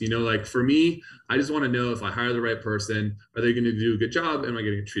service. Like for me, I just want to know if I hire the right person, are they going to do a good job? Am I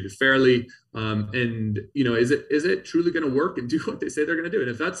going to get treated fairly? Is it truly going to work and do what they say they're going to do? And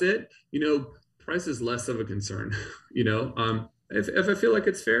if that's it, price is less of a concern. If I feel like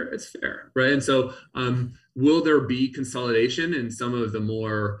it's fair, it's fair, right? And so, will there be consolidation in some of the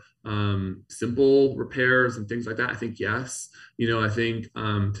more simple repairs and things like that? I think yes. I think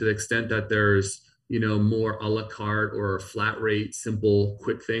to the extent that there's more a la carte or flat rate, simple,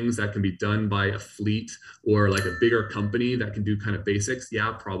 quick things that can be done by a fleet or like a bigger company that can do kind of basics.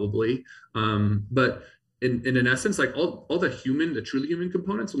 Yeah, probably. But in essence, like all the truly human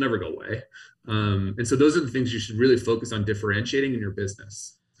components will never go away. And so those are the things you should really focus on differentiating in your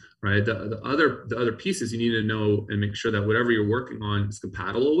business, right? The other pieces you need to know and make sure that whatever you're working on is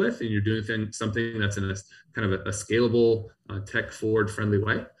compatible with, and you're doing something that's in a kind of a scalable, tech forward friendly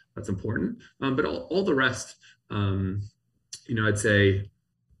way. That's important. But all the rest, I'd say,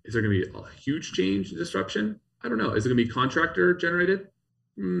 is there going to be a huge change and disruption? I don't know. Is it going to be contractor generated?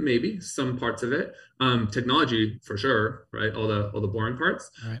 Maybe some parts of it. Technology for sure, right? All the boring parts.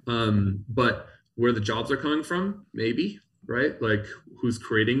 Right. But where the jobs are coming from, maybe, right? Like who's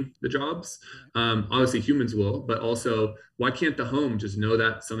creating the jobs? Obviously humans will, but also why can't the home just know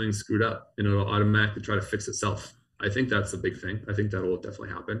that something's screwed up and it'll automatically try to fix itself? I think that's a big thing. I think that will definitely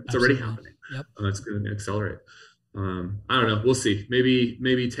happen. It's already happening. Yep. It's going to accelerate. I don't know. We'll see.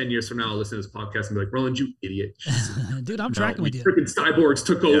 Maybe 10 years from now, I'll listen to this podcast and be like, Roland, you idiot. Dude, I'm tracking with you. Freaking cyborgs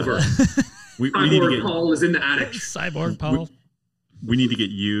took over. we need to get Paul is in the attic. Cyborg Paul. We need to get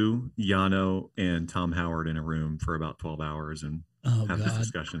you, Yano, and Tom Howard in a room for about 12 hours and have this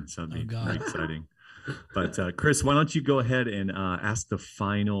discussion. So it'd be very exciting. But Chris, why don't you go ahead and ask the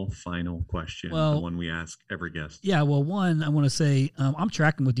final question, the one we ask every guest. Yeah, well, one, I want to say I'm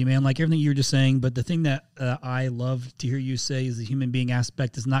tracking with you, man, like everything you were just saying. But the thing that I love to hear you say is the human being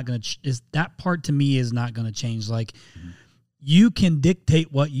aspect is not going to that part to me is not going to change. Like you can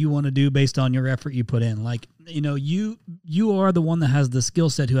dictate what you want to do based on your effort you put in. Like, you are the one that has the skill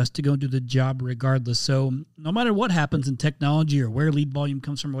set who has to go and do the job regardless. So no matter what happens in technology or where lead volume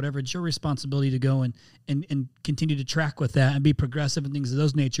comes from, whatever, it's your responsibility to go and continue to track with that and be progressive and things of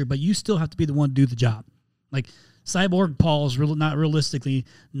those nature. But you still have to be the one to do the job. Like Cyborg Paul is not realistically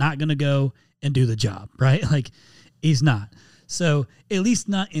not going to go and do the job, right? Like he's not. So at least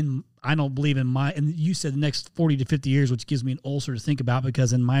not in, I don't believe in and you said the next 40 to 50 years, which gives me an ulcer to think about,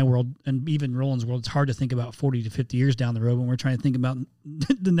 because in my world and even Roland's world, it's hard to think about 40 to 50 years down the road when we're trying to think about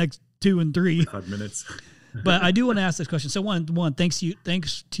the next 2 and 3 5 minutes. But I do want to ask this question. So one, thanks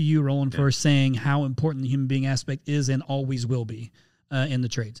to you, Roland, for saying how important the human being aspect is and always will be in the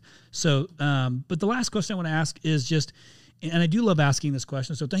trades. So, but the last question I want to ask is just, and I do love asking this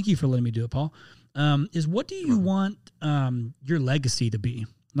question, so thank you for letting me do it, Paul, is what do you want your legacy to be?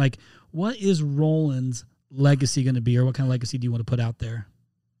 Like, what is Roland's legacy going to be, or what kind of legacy do you want to put out there?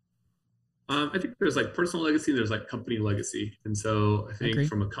 I think there's like personal legacy, and there's like company legacy. And so I think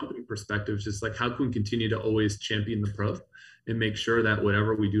from a company perspective, just like how can we continue to always champion the pro and make sure that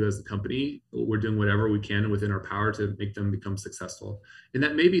whatever we do as a company, we're doing whatever we can within our power to make them become successful. And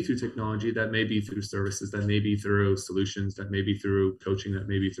that may be through technology, that may be through services, that may be through solutions, that may be through coaching, that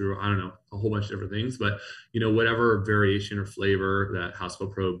may be through, I don't know, a whole bunch of different things. But, whatever variation or flavor that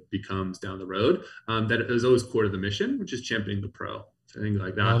Housecall Pro becomes down the road, that is always core to the mission, which is championing the pro. I think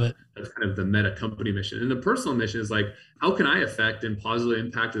like that, that's kind of the meta company mission. And the personal mission is like, how can I affect and positively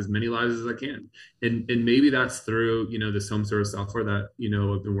impact as many lives as I can? And maybe that's through, this home service software that,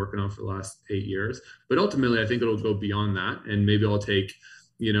 I've been working on for the last 8 years. But ultimately, I think it'll go beyond that. And maybe I'll take,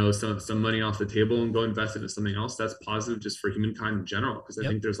 some money off the table and go invest into something else that's positive just for humankind in general. Because I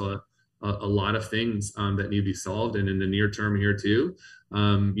think there's a lot of things that need to be solved. And in the near term here too,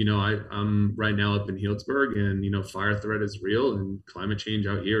 I'm right now up in Healdsburg, and, fire threat is real, and climate change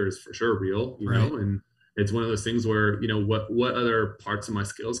out here is for sure real, know, and it's one of those things where, what other parts of my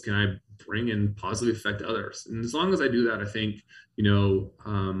skills can I bring and positively affect others? And as long as I do that, I think,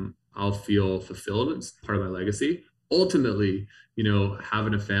 I'll feel fulfilled. It's part of my legacy. Ultimately,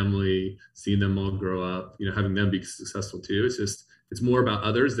 having a family, seeing them all grow up, having them be successful too. It's more about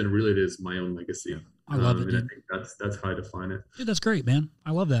others than really it is my own legacy. I love it, and dude. I think that's how I define it. Dude, that's great, man.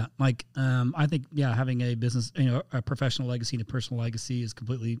 I love that. Like, I think, having a business, a professional legacy and a personal legacy is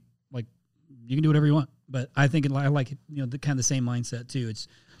completely like, you can do whatever you want. But I think I like, the kind of the same mindset too. It's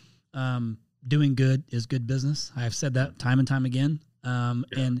doing good is good business. I've said that time and time again.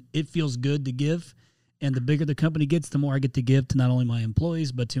 And it feels good to give. And the bigger the company gets, the more I get to give to not only my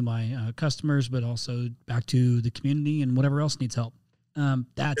employees, but to my customers, but also back to the community and whatever else needs help.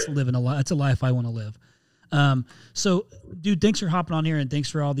 That's living a life. That's a life I want to live. So, dude, thanks for hopping on here, and thanks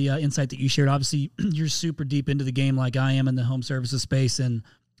for all the insight that you shared. Obviously, you're super deep into the game like I am in the home services space, and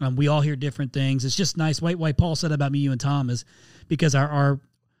we all hear different things. It's just nice. Why Paul said about me, you and Tom is because our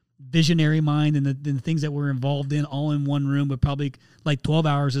visionary mind and the things that we're involved in all in one room, but probably like 12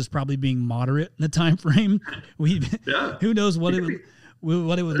 hours is probably being moderate in the time frame. Who knows what it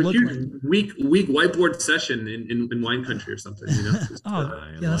would look like. Week whiteboard session in wine country or something.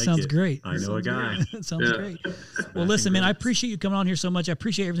 That sounds great. I know a guy. That sounds great. Well, listen, man, I appreciate you coming on here so much. I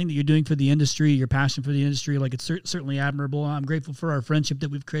appreciate everything that you're doing for the industry, your passion for the industry. Like, it's certainly admirable. I'm grateful for our friendship that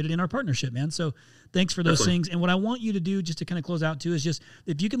we've created in our partnership, man. So thanks for those things. And what I want you to do, just to kind of close out too, is just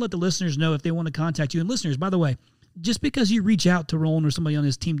if you can let the listeners know if they want to contact you. And listeners, by the way, just because you reach out to Roland or somebody on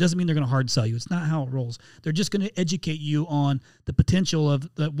his team doesn't mean they're going to hard sell you. It's not how it rolls. They're just going to educate you on the potential of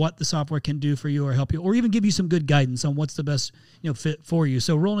what the software can do for you or help you, or even give you some good guidance on what's the best fit for you.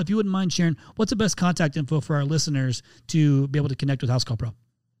 So, Roland, if you wouldn't mind sharing, what's the best contact info for our listeners to be able to connect with Housecall Pro?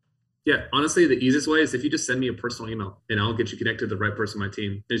 Yeah, honestly, the easiest way is if you just send me a personal email and I'll get you connected to the right person on my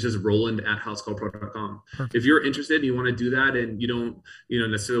team. It's just roland@housecallpro.com. If you're interested and you want to do that and you don't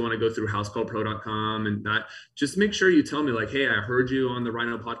necessarily want to go through housecallpro.com and that, just make sure you tell me like, hey, I heard you on the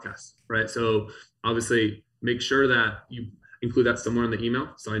Rhino podcast, right? So obviously make sure that you include that somewhere in the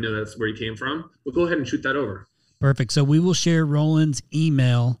email so I know that's where you came from. But go ahead and shoot that over. Perfect. So we will share Roland's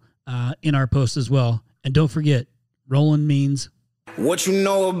email in our post as well. And don't forget, Roland means what you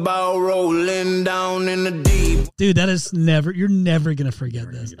know about rolling down in the deep. Dude, you're never going to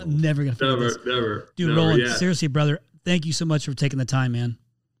forget this. I'm never going to forget this. Never. Dude, Roland, seriously, brother, thank you so much for taking the time, man.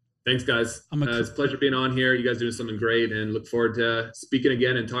 Thanks, guys. It's a pleasure being on here. You guys are doing something great, and look forward to speaking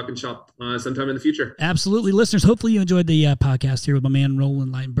again and talking shop sometime in the future. Absolutely. Listeners, hopefully you enjoyed the podcast here with my man,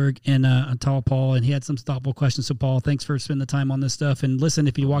 Roland Ligtenberg, and Paul, and he had some thoughtful questions. So, Paul, thanks for spending the time on this stuff. And listen,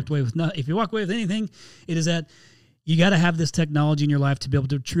 if you walk away with anything, it is that you got to have this technology in your life to be able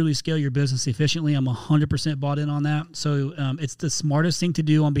to truly scale your business efficiently. I'm 100% bought in on that. So it's the smartest thing to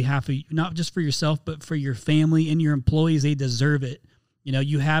do on behalf of not just for yourself, but for your family and your employees. They deserve it.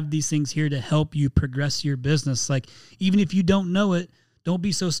 You have these things here to help you progress your business. Like, even if you don't know it, don't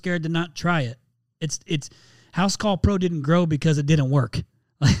be so scared to not try it. It's Housecall Pro didn't grow because it didn't work.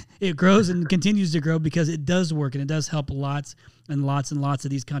 It grows and continues to grow because it does work, and it does help lots and lots and lots of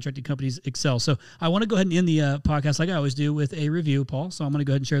these contracting companies excel. So I want to go ahead and end the podcast like I always do with a review, Paul. So I'm going to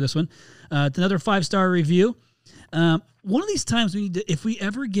go ahead and share this one. It's another 5-star review. One of these times if we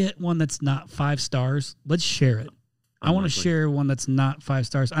ever get one that's not 5 stars, let's share it. I want to share one that's not 5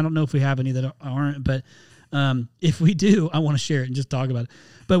 stars. I don't know if we have any that aren't, but if we do, I want to share it and just talk about it.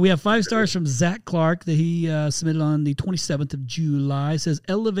 But we have 5 stars from Zach Clark that he submitted on the 27th of July. It says,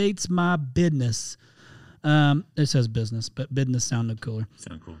 elevates my business. It says business, but business sounded cooler.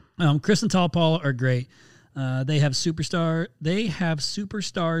 Sound cool. Chris and Paul are great. They have superstars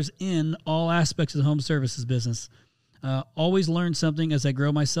in all aspects of the home services business. Always learn something as I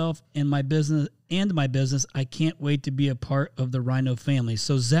grow myself and my business. I can't wait to be a part of the Rhino family.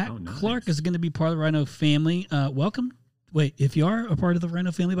 So Zach Clark is going to be part of the Rhino family. Welcome. Wait, if you are a part of the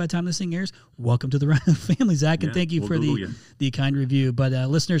Rhino family by the time this thing airs, welcome to the Rhino family, Zach, and thank you for the kind review. But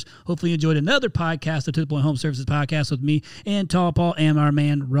listeners, hopefully you enjoyed another podcast, the To The Point Home Services podcast with me and Paul and our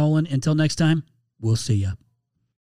man Roland. Until next time, we'll see ya.